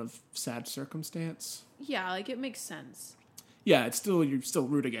villain of sad circumstance. Yeah, it makes sense. Yeah, you still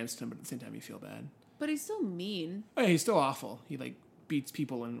root against him, but at the same time you feel bad. But he's still mean. Oh, yeah, he's still awful. He beats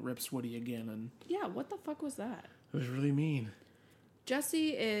people and rips Woody again, and Yeah, what the fuck was that? it was really mean. Jesse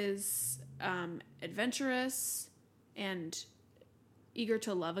is adventurous and eager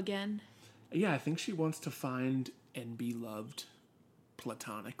to love again. Yeah, I think she wants to find and be loved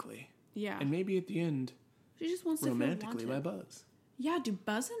platonically. Yeah. And maybe at the end, She just wants romantically to by feel wanted. Buzz. Yeah, do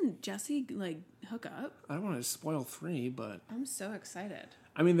Buzz and Jesse hook up? I don't want to spoil 3, but I'm so excited.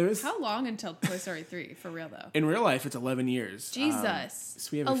 I mean, there is. How long until Toy Story 3 for real though? In real life, it's 11 years. Jesus. So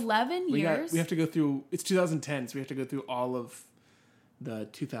we have 11 years? We have to go through. It's 2010, so we have to go through all of the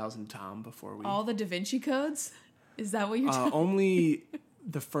 2000 Tom before we. All the Da Vinci codes? Is that what you're talking only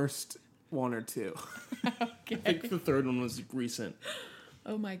the first one or two. Okay. I think the third one was recent.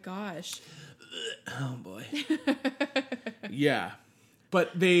 Oh my gosh. Oh boy. Yeah,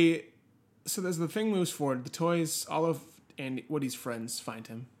 but so as the thing moves forward, the toys, all of Woody's friends find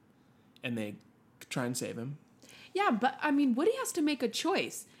him, and they try and save him. Yeah, but I mean, Woody has to make a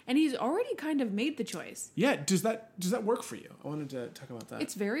choice, and he's already kind of made the choice. Yeah, does that work for you? I wanted to talk about that.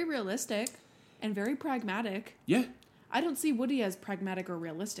 It's very realistic and very pragmatic. Yeah. I don't see Woody as pragmatic or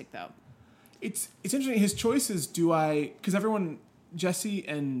realistic, though. It's interesting. His choices, because everyone, Jesse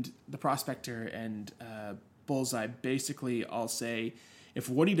and the Prospector and Bullseye basically all say, if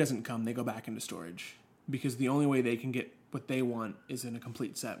Woody doesn't come, they go back into storage. Because the only way they can get what they want is in a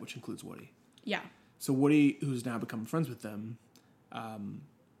complete set, which includes Woody. Yeah. So Woody, who's now become friends with them,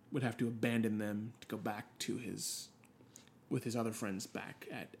 would have to abandon them to go back with his other friends back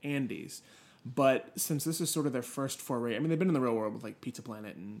at Andy's. But since this is sort of their first foray, I mean, they've been in the real world with Pizza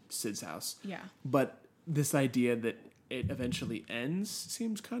Planet and Sid's house. Yeah. But this idea that it eventually ends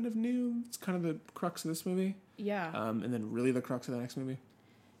seems kind of new. It's kind of the crux of this movie. Yeah. And then really the crux of the next movie.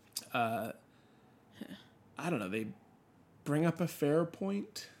 I don't know. They bring up a fair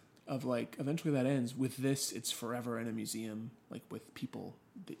point of eventually that ends. With this, it's forever in a museum, with people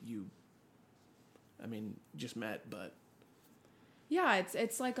that you, just met, but. Yeah,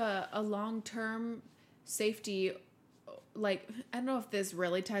 it's like a long-term safety, I don't know if this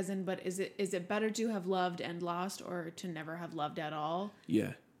really ties in, but is it better to have loved and lost or to never have loved at all?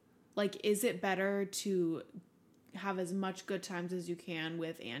 Yeah. Is it better to have as much good times as you can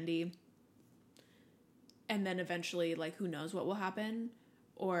with Andy and then eventually, who knows what will happen?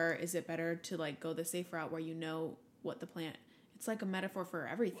 Or is it better to, go the safe route where you know what the plan... It's like a metaphor for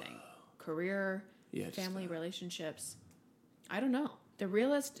everything. Whoa. Career, family, relationships... I don't know. The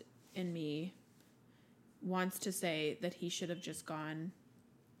realist in me wants to say that he should have just gone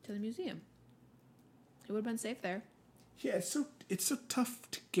to the museum. It would have been safe there. Yeah, it's so tough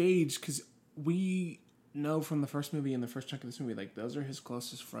to gauge because we know from the first movie and the first chunk of this movie, those are his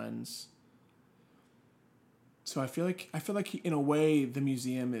closest friends. So I feel like he, in a way, the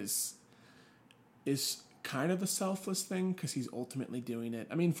museum is kind of a selfless thing because he's ultimately doing it.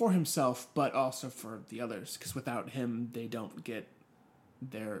 I mean, for himself, but also for the others. Because without him, they don't get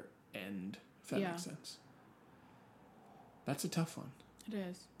their end. If that makes sense. That's a tough one. It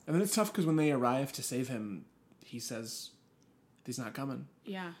is. And then it's tough because when they arrive to save him, he says he's not coming.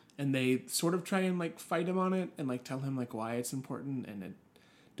 Yeah. And they sort of try and like fight him on it and like tell him like why it's important, and it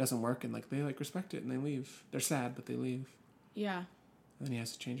doesn't work, and like they like respect it and they leave. They're sad, but they leave. Yeah. And then he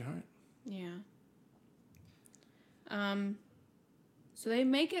has to change a heart. Yeah. So they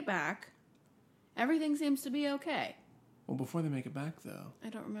make it back. Everything seems to be okay. Well, before they make it back, though, I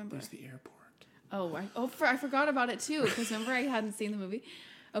don't remember. there's the airport. Oh, I forgot about it too, because remember I hadn't seen the movie.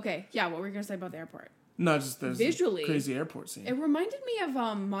 Okay, yeah, what were you going to say about the airport? No, just there's Visually, a crazy airport scene. It reminded me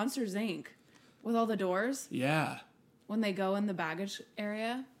of Monsters, Inc. with all the doors. Yeah. When they go in the baggage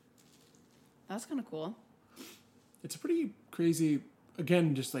area. That's kind of cool. It's a pretty crazy,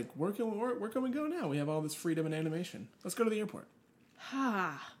 again, just like, where can we go now? We have all this freedom and animation. Let's go to the airport.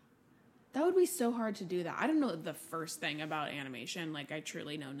 Ha. That would be so hard to do that. I don't know the first thing about animation. Like, I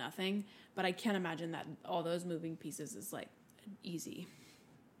truly know nothing. But I can't imagine that all those moving pieces is, like, easy.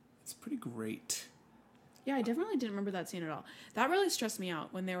 It's pretty great. Yeah, I definitely didn't remember that scene at all. That really stressed me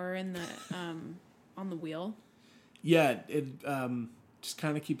out when they were in the, on the wheel. Yeah, it just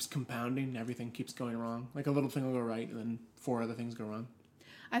kind of keeps compounding. Everything keeps going wrong. Like, a little thing will go right, and then 4 other things go wrong.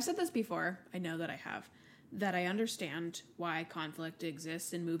 I've said this before. I know that I have. That I understand why conflict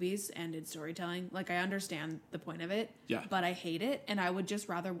exists in movies and in storytelling. Like, I understand the point of it. Yeah. But I hate it, and I would just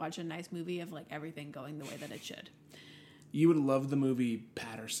rather watch a nice movie of, like, everything going the way that it should. You would love the movie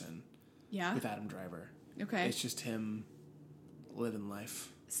Patterson. Yeah? With Adam Driver. Okay. It's just him living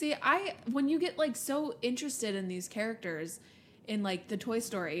life. See, when you get, like, so interested in these characters in, like, the Toy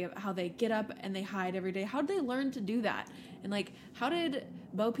Story, how they get up and they hide every day, how did they learn to do that? And, like, how did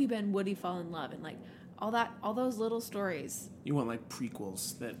Bo Peep and Woody fall in love? And, like, all those little stories. You want, like,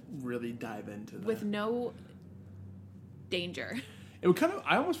 prequels that really dive into that. With no danger. It would kind of,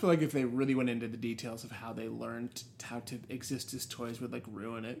 I almost feel like if they really went into the details of how they learned how to exist as toys would, like,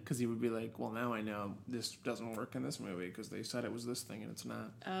 ruin it. Because he would be like, well, now I know this doesn't work in this movie because they said it was this thing and it's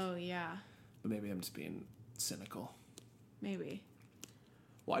not. Oh, yeah. But maybe I'm just being cynical. Maybe.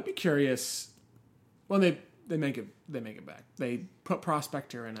 Well, I'd be curious. Well, they make it back. They put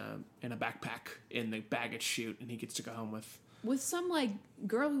Prospector in a backpack in the baggage chute, and he gets to go home with some, like,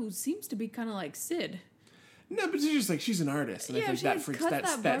 girl who seems to be kind of like Sid. No, but she's just like, she's an artist, and Yeah, I think she that had freaks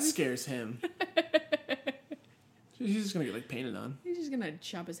cut that scares him. She's just gonna get, like, painted on, He's just gonna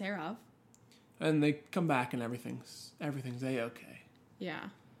chop his hair off. and they come back, and everything's a-okay Yeah.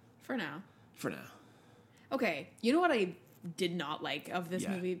 For now. for now. Okay. You know what I did not like of this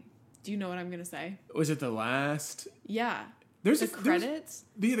Yeah. movie? Do you know what I'm gonna say? Was it the last? Yeah. There's The credits?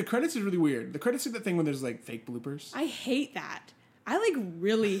 The credits is really weird. The credits are that thing when there's, like, fake bloopers. I hate that. I, like,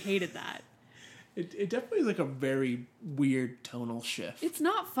 really hated that. It definitely is, like, a very weird tonal shift. It's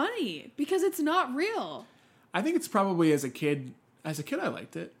not funny because it's not real. I think it's probably as a kid I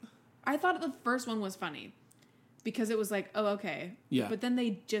liked it. I thought the first one was funny because it was like, oh, okay. Yeah. But then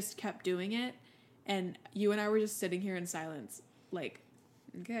they just kept doing it, and you and I were just sitting here in silence, like,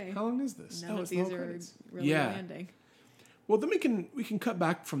 okay. How long is this? None of it's the these whole are credits. really Yeah. landing. Well, then we can cut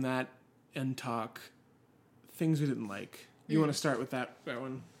back from that and talk things we didn't like. You want to start with that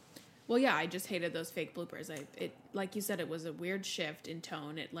one? Well, yeah, I just hated those fake bloopers. It like you said, it was a weird shift in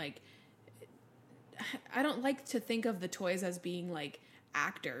tone. I don't like to think of the toys as being like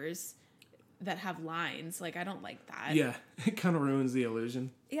actors that have lines. Like, I don't like that. Yeah, it kind of ruins the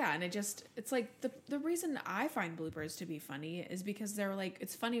illusion. Yeah, and it's like the reason I find bloopers to be funny is because they're like,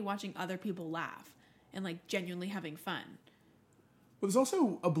 it's funny watching other people laugh and like genuinely having fun. Well, there's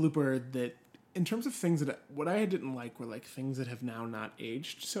also a blooper that, in terms of things that what I didn't like were like things that have now not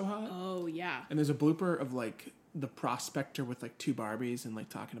aged so hot. Oh, yeah. And there's a blooper of like the prospector with like 2 Barbies and like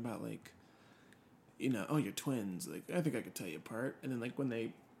talking about like, you know, oh, you're twins. Like, I think I could tell you apart. And then like when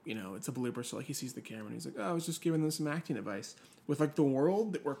they, you know, it's a blooper, so like he sees the camera and he's like, oh, I was just giving them some acting advice with like the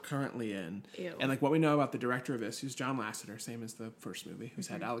world that we're currently in. Ew. And like what we know about the director of this, who's John Lasseter, same as the first movie, who's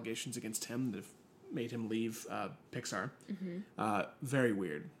had allegations against him that have made him leave Pixar. Very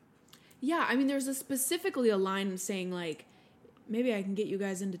weird. Yeah, I mean, there's specifically a line saying like, maybe I can get you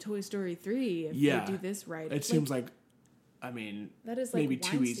guys into Toy Story 3 if you do this right. It seems like, I mean, that is like maybe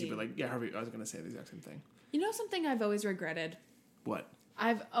too easy, Weinstein. but like, yeah, Harvey, I was going to say the exact same thing. You know something I've always regretted? What?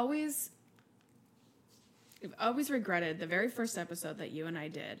 I've always regretted the very first episode that you and I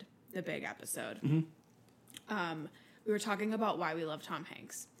did, the big episode. We were talking about why we love Tom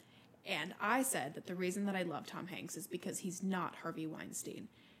Hanks. And I said that the reason that I love Tom Hanks is because he's not Harvey Weinstein.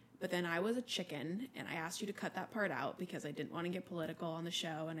 But then I was a chicken, and I asked you to cut that part out because I didn't want to get political on the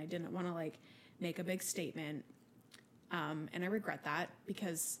show, and I didn't want to, like, make a big statement. And I regret that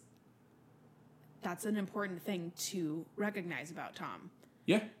because that's an important thing to recognize about Tom.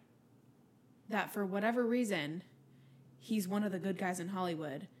 Yeah. That for whatever reason, he's one of the good guys in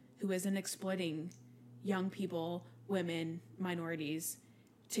Hollywood who isn't exploiting young people, women, minorities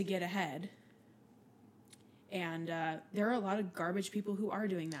to get ahead. And there are a lot of garbage people who are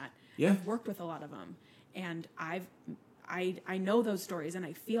doing that. Yeah. I've worked with a lot of them. And I know those stories and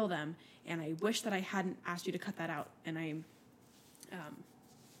I feel them. And I wish that I hadn't asked you to cut that out. And I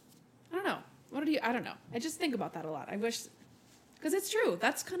don't know. I don't know. I just think about that a lot. I wish, because it's true.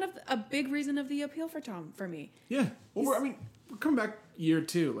 That's kind of a big reason of the appeal for Tom, for me. Yeah. Well, we're coming back year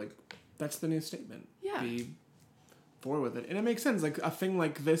 2. Like, that's the new statement. Yeah. Be forward with it. And it makes sense. Like, a thing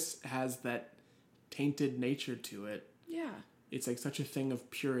like this has that tainted nature to it. Yeah. It's like such a thing of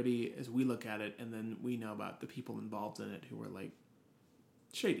purity as we look at it, and then we know about the people involved in it who were, like,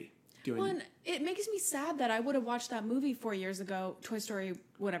 shady. Well, and it makes me sad that I would have watched that movie 4 years ago, Toy Story,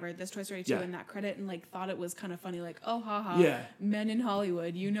 whatever, this Toy Story 2 Yeah. in that credit, and, like, thought it was kind of funny, like, oh, haha, Yeah. men in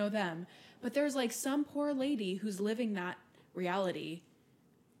Hollywood, you know them. But there's, like, some poor lady who's living that reality,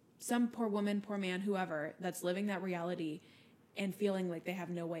 some poor woman, poor man, whoever, that's living that reality and feeling like they have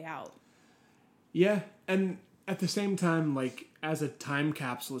no way out. Yeah, and at the same time, like, as a time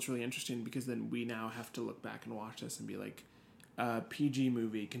capsule, it's really interesting because then we now have to look back and watch this and be like, a PG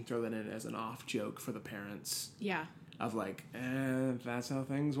movie can throw that in as an off joke for the parents. Yeah. Of like, that's how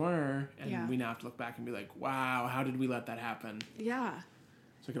things were. And Yeah. we now have to look back and be like, wow, how did we let that happen? Yeah.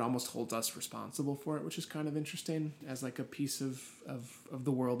 So it almost holds us responsible for it, which is kind of interesting as like a piece of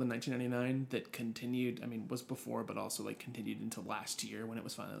the world in 1999 that continued, was before, but also like continued into last year when it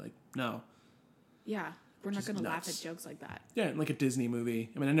was finally like, no. Yeah. We're not Just going to laugh at nuts. jokes like that. Yeah, and like a Disney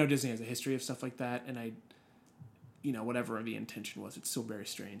movie. I know Disney has a history of stuff like that, and whatever the intention was, it's still very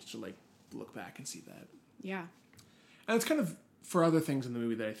strange to like look back and see that. Yeah. And it's kind of for other things in the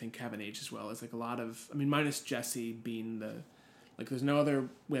movie that I think haven't aged as well. It's like a lot of, minus Jessie being there's no other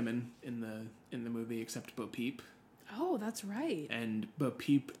women in the movie except Bo Peep. Oh, that's right. And Bo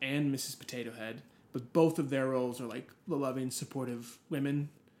Peep and Mrs. Potato Head, but both of their roles are like the loving, supportive women.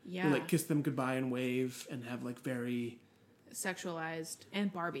 Yeah. Who like kiss them goodbye and wave and have like very Sexualized.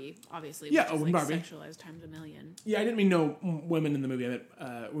 And Barbie, obviously. Yeah, which is, and like, Barbie. Sexualized times a million. Yeah, I didn't mean no women in the movie. I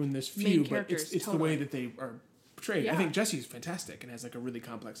meant when there's few, Main but characters, it's the totally. way that they are portrayed. I Yeah. think Jessie's fantastic and has like a really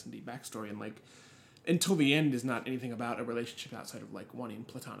complex and deep backstory, and like until the end is not anything about a relationship outside of like wanting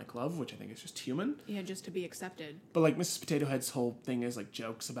platonic love, which I think is just human. Yeah, just to be accepted. But like Mrs. Potato Head's whole thing is like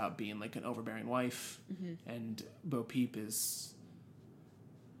jokes about being like an overbearing wife, and Bo Peep is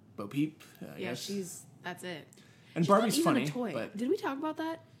Bo Peep. I Yeah, guess. that's it. And She's not Barbie's even funny, a toy. but Did we talk about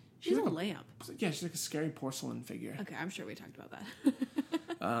that? She's like a a- lamp. yeah, she's like a scary porcelain figure. Okay, I'm sure we talked about that.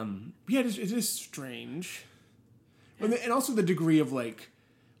 Yeah, it is strange. And also the degree of like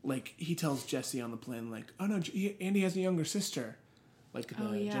he tells Jessie on the plane like, oh no, Andy has a younger sister, like the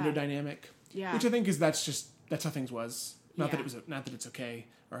Oh, yeah. gender dynamic, Yeah. which I think that's how things was. Not that Yeah. it was not that it's okay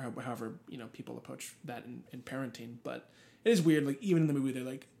or however people approach that in parenting, but it is weird. Like even in the movie, they're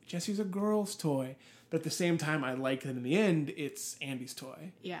like Jessie's a girl's toy, but at the same time, I like that in the end it's Andy's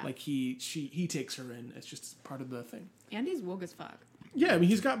toy. Yeah. like he takes her in. It's just part of the thing. Andy's woke as fuck. Yeah,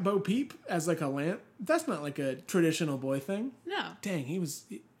 he's got Bo Peep as like a lamp. That's not like a traditional boy thing. No. Dang,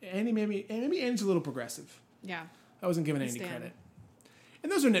 Andy maybe Andy's a little progressive. Yeah. I wasn't giving Andy Stan. credit.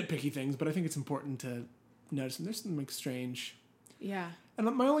 And those are nitpicky things, but I think it's important to notice them. There's something like strange. Yeah.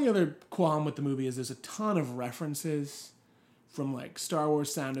 And my only other qualm with the movie is there's a ton of references from like Star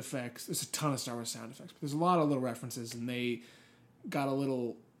Wars sound effects. There's a ton of Star Wars sound effects, but there's a lot of little references, and they got a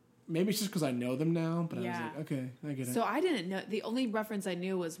little. Maybe it's just because I know them now, but I was Yeah. like, okay, I get it. So I didn't know. The only reference I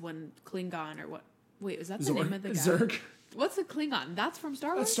knew was when Klingon or what. Wait, was that the Zorg. name of the guy? Zerg. What's a Klingon? That's from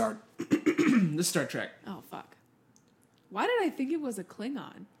Star Wars? This is Star Trek. Oh, fuck. Why did I think it was a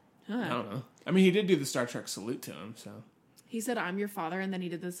Klingon? Huh. I don't know. He did do the Star Trek salute to him, so. He said, I'm your father, and then he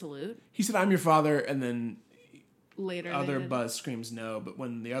did the salute. He said, I'm your father, and then Later. they other did- Buzz screams no, but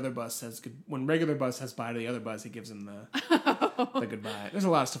when the other Buzz says when regular Buzz says bye to the other Buzz, he gives him the goodbye. There's a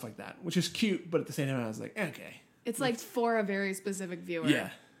lot of stuff like that, which is cute, but at the same time I was like, okay. It's like for a very specific viewer. Yeah.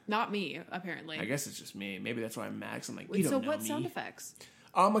 Not me, apparently. I guess it's just me. Maybe that's why I'm mad, 'cause I'm like, Wait, you so don't know what me. sound effects?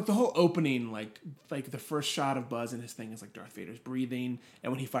 Like the whole opening, like the first shot of Buzz and his thing is like Darth Vader's breathing,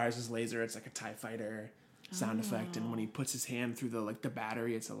 and when he fires his laser, it's like a TIE fighter sound effect, and when he puts his hand through the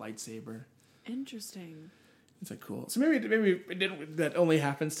battery, it's a lightsaber. Interesting. It's like cool. So maybe it didn't. That only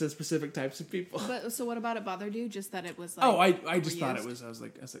happens to specific types of people. But so what about it bothered you? Just that it was like I just thought it overused? was. I was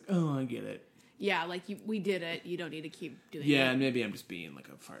like, oh, I get it. Yeah, like we did it. You don't need to keep doing it. Yeah, and maybe I'm just being like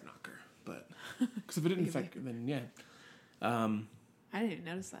a fart knocker, but because if it didn't affect, then yeah. I didn't even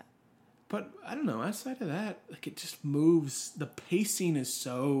notice that. But I don't know. Outside of that, like it just moves. The pacing is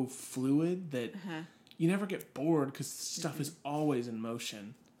so fluid that you never get bored because stuff is always in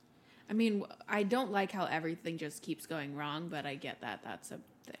motion. I mean, I don't like how everything just keeps going wrong, but I get that that's a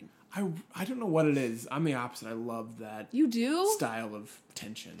thing. I don't know what it is. I'm the opposite. I love that You do? style of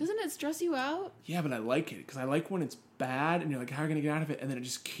tension. Doesn't it stress you out? Yeah, but I like it because I like when it's bad and you're like, how are you going to get out of it? And then it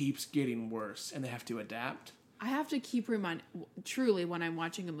just keeps getting worse and they have to adapt. I have to keep truly when I'm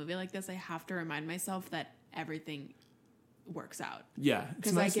watching a movie like this, I have to remind myself that everything works out. Yeah, it's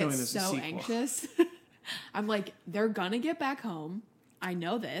Because nice I get knowing there's a so sequel. anxious. I'm like, they're gonna get back home. I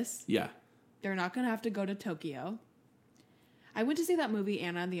know this. Yeah. They're not gonna have to go to Tokyo. I went to see that movie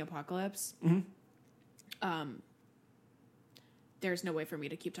Anna and the Apocalypse. There's no way for me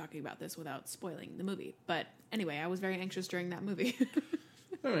to keep talking about this without spoiling the movie. But anyway, I was very anxious during that movie.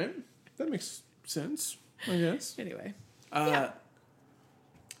 All right. That makes sense, I guess. Anyway. Yeah,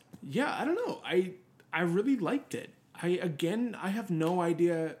 I don't know. I really liked it. I have no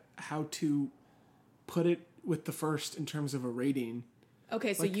idea how to put it with the first in terms of a rating.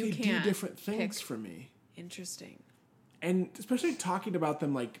 Okay, so Like, you they can't do different things pick. for me. Interesting. And especially talking about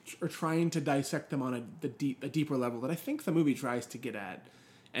them, like, or trying to dissect them on a deeper level that I think the movie tries to get at,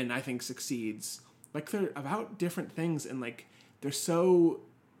 and I think succeeds. Like, they're about different things, and, like, they're so,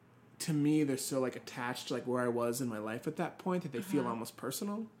 to me, they're so, like, attached to, like, where I was in my life at that point that they feel almost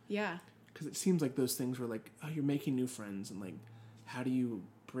personal. Yeah. Because it seems like those things were like, oh, you're making new friends, and, like, how do you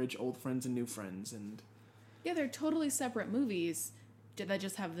bridge old friends and new friends, and... Yeah, they're totally separate movies that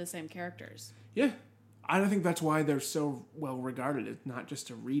just have the same characters. Yeah. I don't think that's why they're so well regarded. It's not just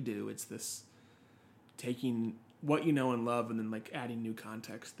a redo. It's this taking what you know and love and then like adding new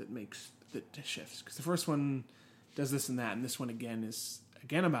context that shifts. Because the first one does this and that, and this one again is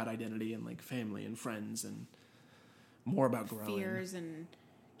again about identity and like family and friends and more about growing. Fears and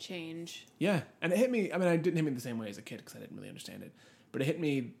change. Yeah, and it hit me. I mean, it didn't hit me the same way as a kid because I didn't really understand it, but it hit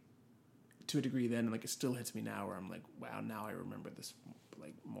me to a degree then, and like it still hits me now, where I'm like, wow, now I remember this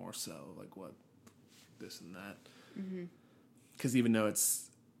like more so, like what. This and that, because even though it's,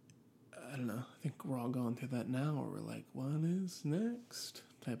 I don't know, I think we're all going through that now, where we're like, what is next,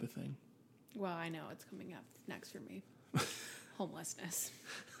 type of thing. Well, I know it's coming up next for me. Homelessness.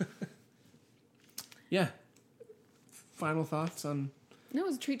 Yeah. Final thoughts on? No, it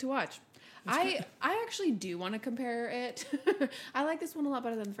was a treat to watch. I actually do want to compare it. I like this one a lot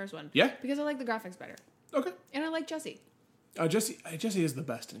better than the first one. Yeah? Because I like the graphics better, Okay. and I like Jessie. Jessie is the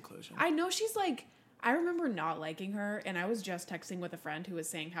best inclusion. I know she's like. I remember not liking her, and I was just texting with a friend who was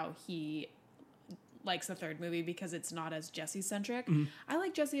saying how he likes the third movie because it's not as Jessie-centric. I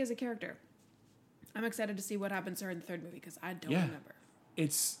like Jessie as a character. I'm excited to see what happens to her in the third movie because I don't remember.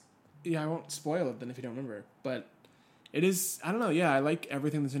 I won't spoil it then if you don't remember, but it is, I don't know, I like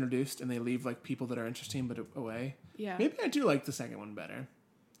everything that's introduced, and they leave like people that are interesting but away. Yeah. Maybe I do like the second one better.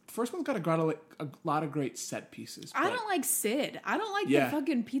 The first one's got a lot of great set pieces. I but- don't like Sid. I don't like Yeah. the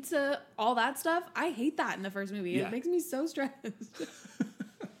fucking pizza, all that stuff. I hate that in the first movie. Yeah. It makes me so stressed.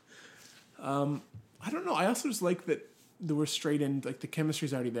 I don't know. I also just like that we're straight in, like the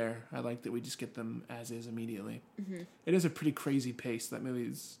chemistry's already there. I like that we just get them as is immediately. It is a pretty crazy pace. That movie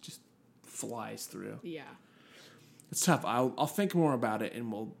just flies through. Yeah. It's tough. I'll think more about it,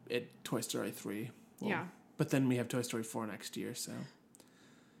 and Toy Story 3. Yeah. But then we have Toy Story 4 next year, so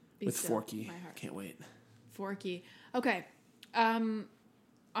Be with still, Forky, my heart. can't wait. Forky. Okay. On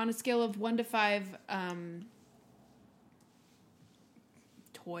a scale of 1 to 5,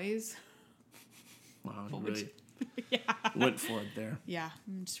 toys. Wow, you What would really went for it there. Yeah,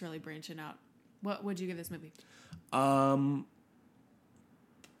 I'm just really branching out. What would you give this movie? I'd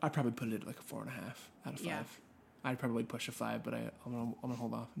probably put it at like a 4.5 out of 5. Yeah. I'd probably push a 5, but I'm gonna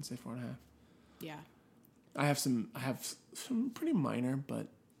hold off and say 4.5. Yeah. I have some pretty minor, but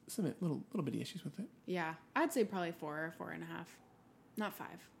some little bitty issues with it. Yeah. I'd say probably 4 or 4.5. Not 5.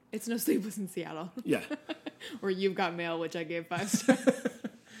 It's No Sleepless in Seattle. Yeah. Or You've Got Mail, which I gave 5 stars.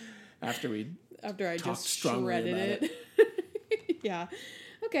 After I talked just strongly shredded about it. Yeah.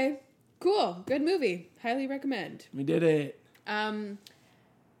 Okay. Cool. Good movie. Highly recommend. we did it.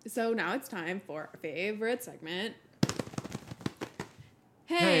 So now it's time for our favorite segment.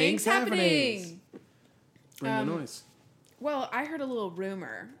 Hank's Hank's Happening! Happenings. Bring the noise. Well, I heard a little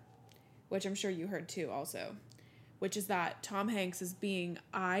rumor, which I'm sure you heard too also. which is that Tom Hanks is being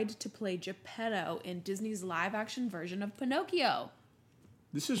eyed to play Geppetto in Disney's live-action version of Pinocchio.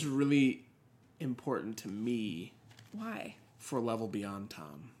 This is really important to me Why? for Level Beyond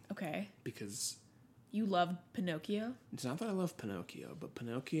Tom, Okay. because You love Pinocchio? it's not that I love Pinocchio, but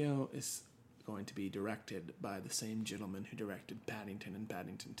Pinocchio is going to be directed by the same gentleman who directed Paddington and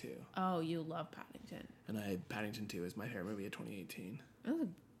Paddington 2. Oh, you love Paddington. And I had Paddington 2 as my favorite movie of 2018.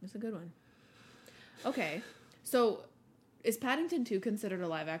 That's a good one. Okay. So, is Paddington 2 considered a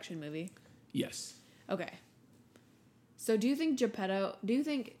live-action movie? Yes. Okay. So, do you think Geppetto... Do you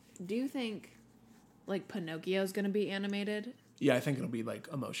think like, Pinocchio's gonna be animated? Yeah, I think it'll be like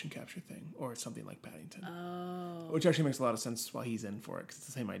a motion capture thing or something like Paddington. Oh. Which actually makes a lot of sense while he's in for it, because it's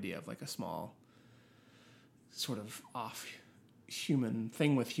the same idea of like a small, sort of off human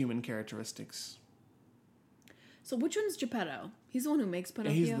thing with human characteristics. So, which one's Geppetto? He's the one who makes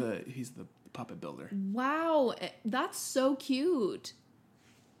Pinocchio? He's the puppet builder. Wow, that's so cute.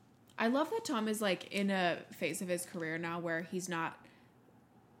 I love that Tom is like in a phase of his career now where he's not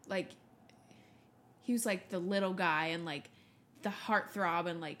like he was like the little guy and like the heartthrob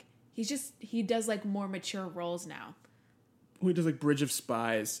and like he does like more mature roles now. We does like Bridge of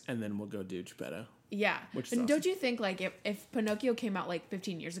Spies, and then we'll go do Geppetto. Yeah. Which is And awesome. don't you think like if Pinocchio came out like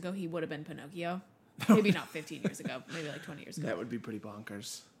 15 years ago, he would have been Pinocchio? Maybe not 15 years ago, maybe like 20 years ago. That would be pretty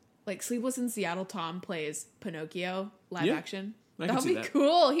bonkers. Like Sleepless in Seattle, Tom plays Pinocchio live Yeah, action. I That can would see be that.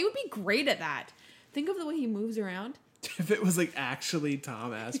 cool. He would be great at that. Think of the way he moves around. If it was like actually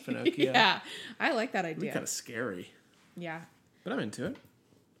Tom as Pinocchio, Yeah, I like that it'd be idea. kind of scary. Yeah. But I'm into it.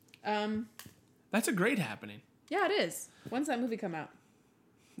 That's a great happening. Yeah, it is. When's that movie come out?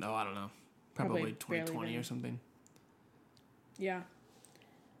 No, I don't know. Probably Probably barely 2020 or then. something. Yeah.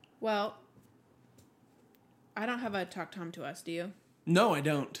 Well, I don't have a Talk Tom to Us, do you? No, I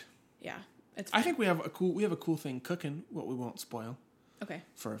don't. Yeah. It's I think we have a cool thing cooking. What we won't spoil okay.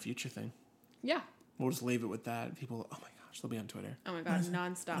 for a future thing. Yeah. We'll just leave it with that. People, oh my gosh, they'll be on Twitter. Oh my god, what are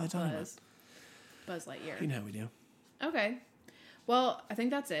nonstop they talking Buzz. Buzz Lightyear. You know how we do. Okay. Well, I think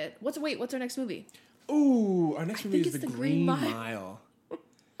that's it. What's our next movie? Ooh, our next movie think is it's The The Green Green Mile. Mile.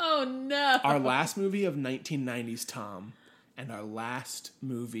 Oh no. Our last movie of 1990s Tom, and our last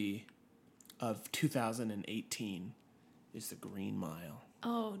movie of 2018 is The Green Mile.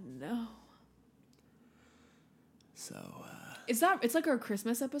 Oh no. So, It's like our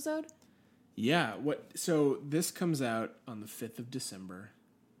Christmas episode? yeah. So this comes out on the 5th of December,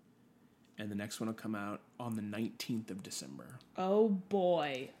 and the next one will come out on the 19th of December. Oh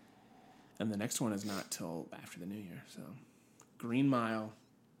boy. And the next one is not till after the New Year. So, Green Mile.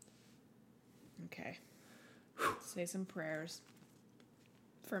 Okay. Say some prayers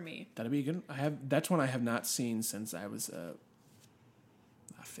for me. That'll be good. That's one I have not seen since I was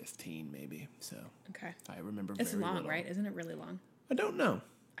 15, maybe. So Okay. I remember. It's very long, little. right? Isn't it really long? I don't know.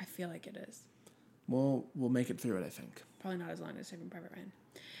 I feel like it is. We'll make it through it, I think. Probably not as long as Saving Private Ryan.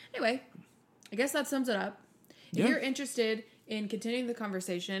 Anyway, I guess that sums it up. If Yeah. you're interested in continuing the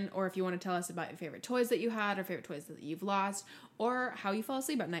conversation, or if you want to tell us about your favorite toys that you had, or favorite toys that you've lost, or how you fall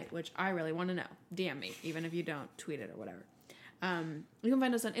asleep at night, which I really want to know, DM me, even if you don't tweet it or whatever. You can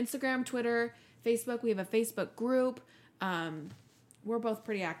find us on Instagram, Twitter, Facebook. We have a Facebook group. We're both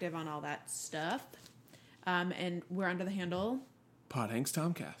pretty active on all that stuff. And we're under the handle, Pod Hanks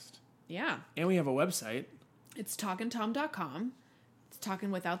Tomcast. yeah, And we have a website. it's talkintom.com. It's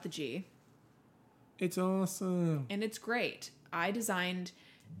talking without the G. It's awesome. And it's great. I designed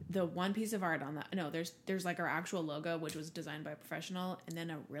the one piece of art on that. No, there's like our actual logo, which was designed by a professional, and then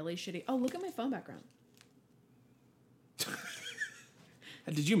a really shitty. Oh, look at my phone background.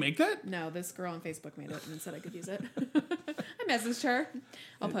 Did you make that? No, this girl on Facebook made it and said I could use it. I messaged her.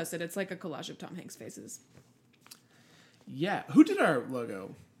 I'll post it. It's like a collage of Tom Hanks' faces. Yeah. Who did our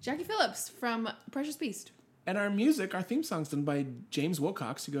logo? Jackie Phillips from Precious Beast. And our music, our theme song's done by James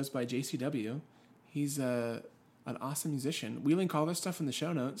Wilcox, who goes by JCW. He's an awesome musician. We link all their stuff in the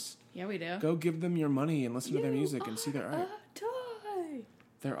show notes. Yeah, we do. Go give them your money and listen to their music and see their art. A toy.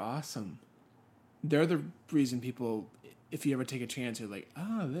 They're awesome. They're the reason people, if you ever take a chance, you're like,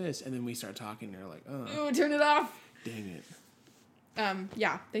 oh, this. And then we start talking and they're like, oh, Ooh, turn it off. dang it.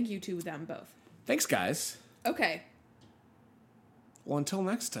 Yeah, thank you to them both. Thanks, guys. Okay. Well, until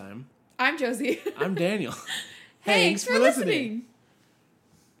next time, I'm Josie. I'm Daniel. Thanks for listening.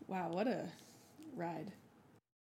 Wow, what a ride.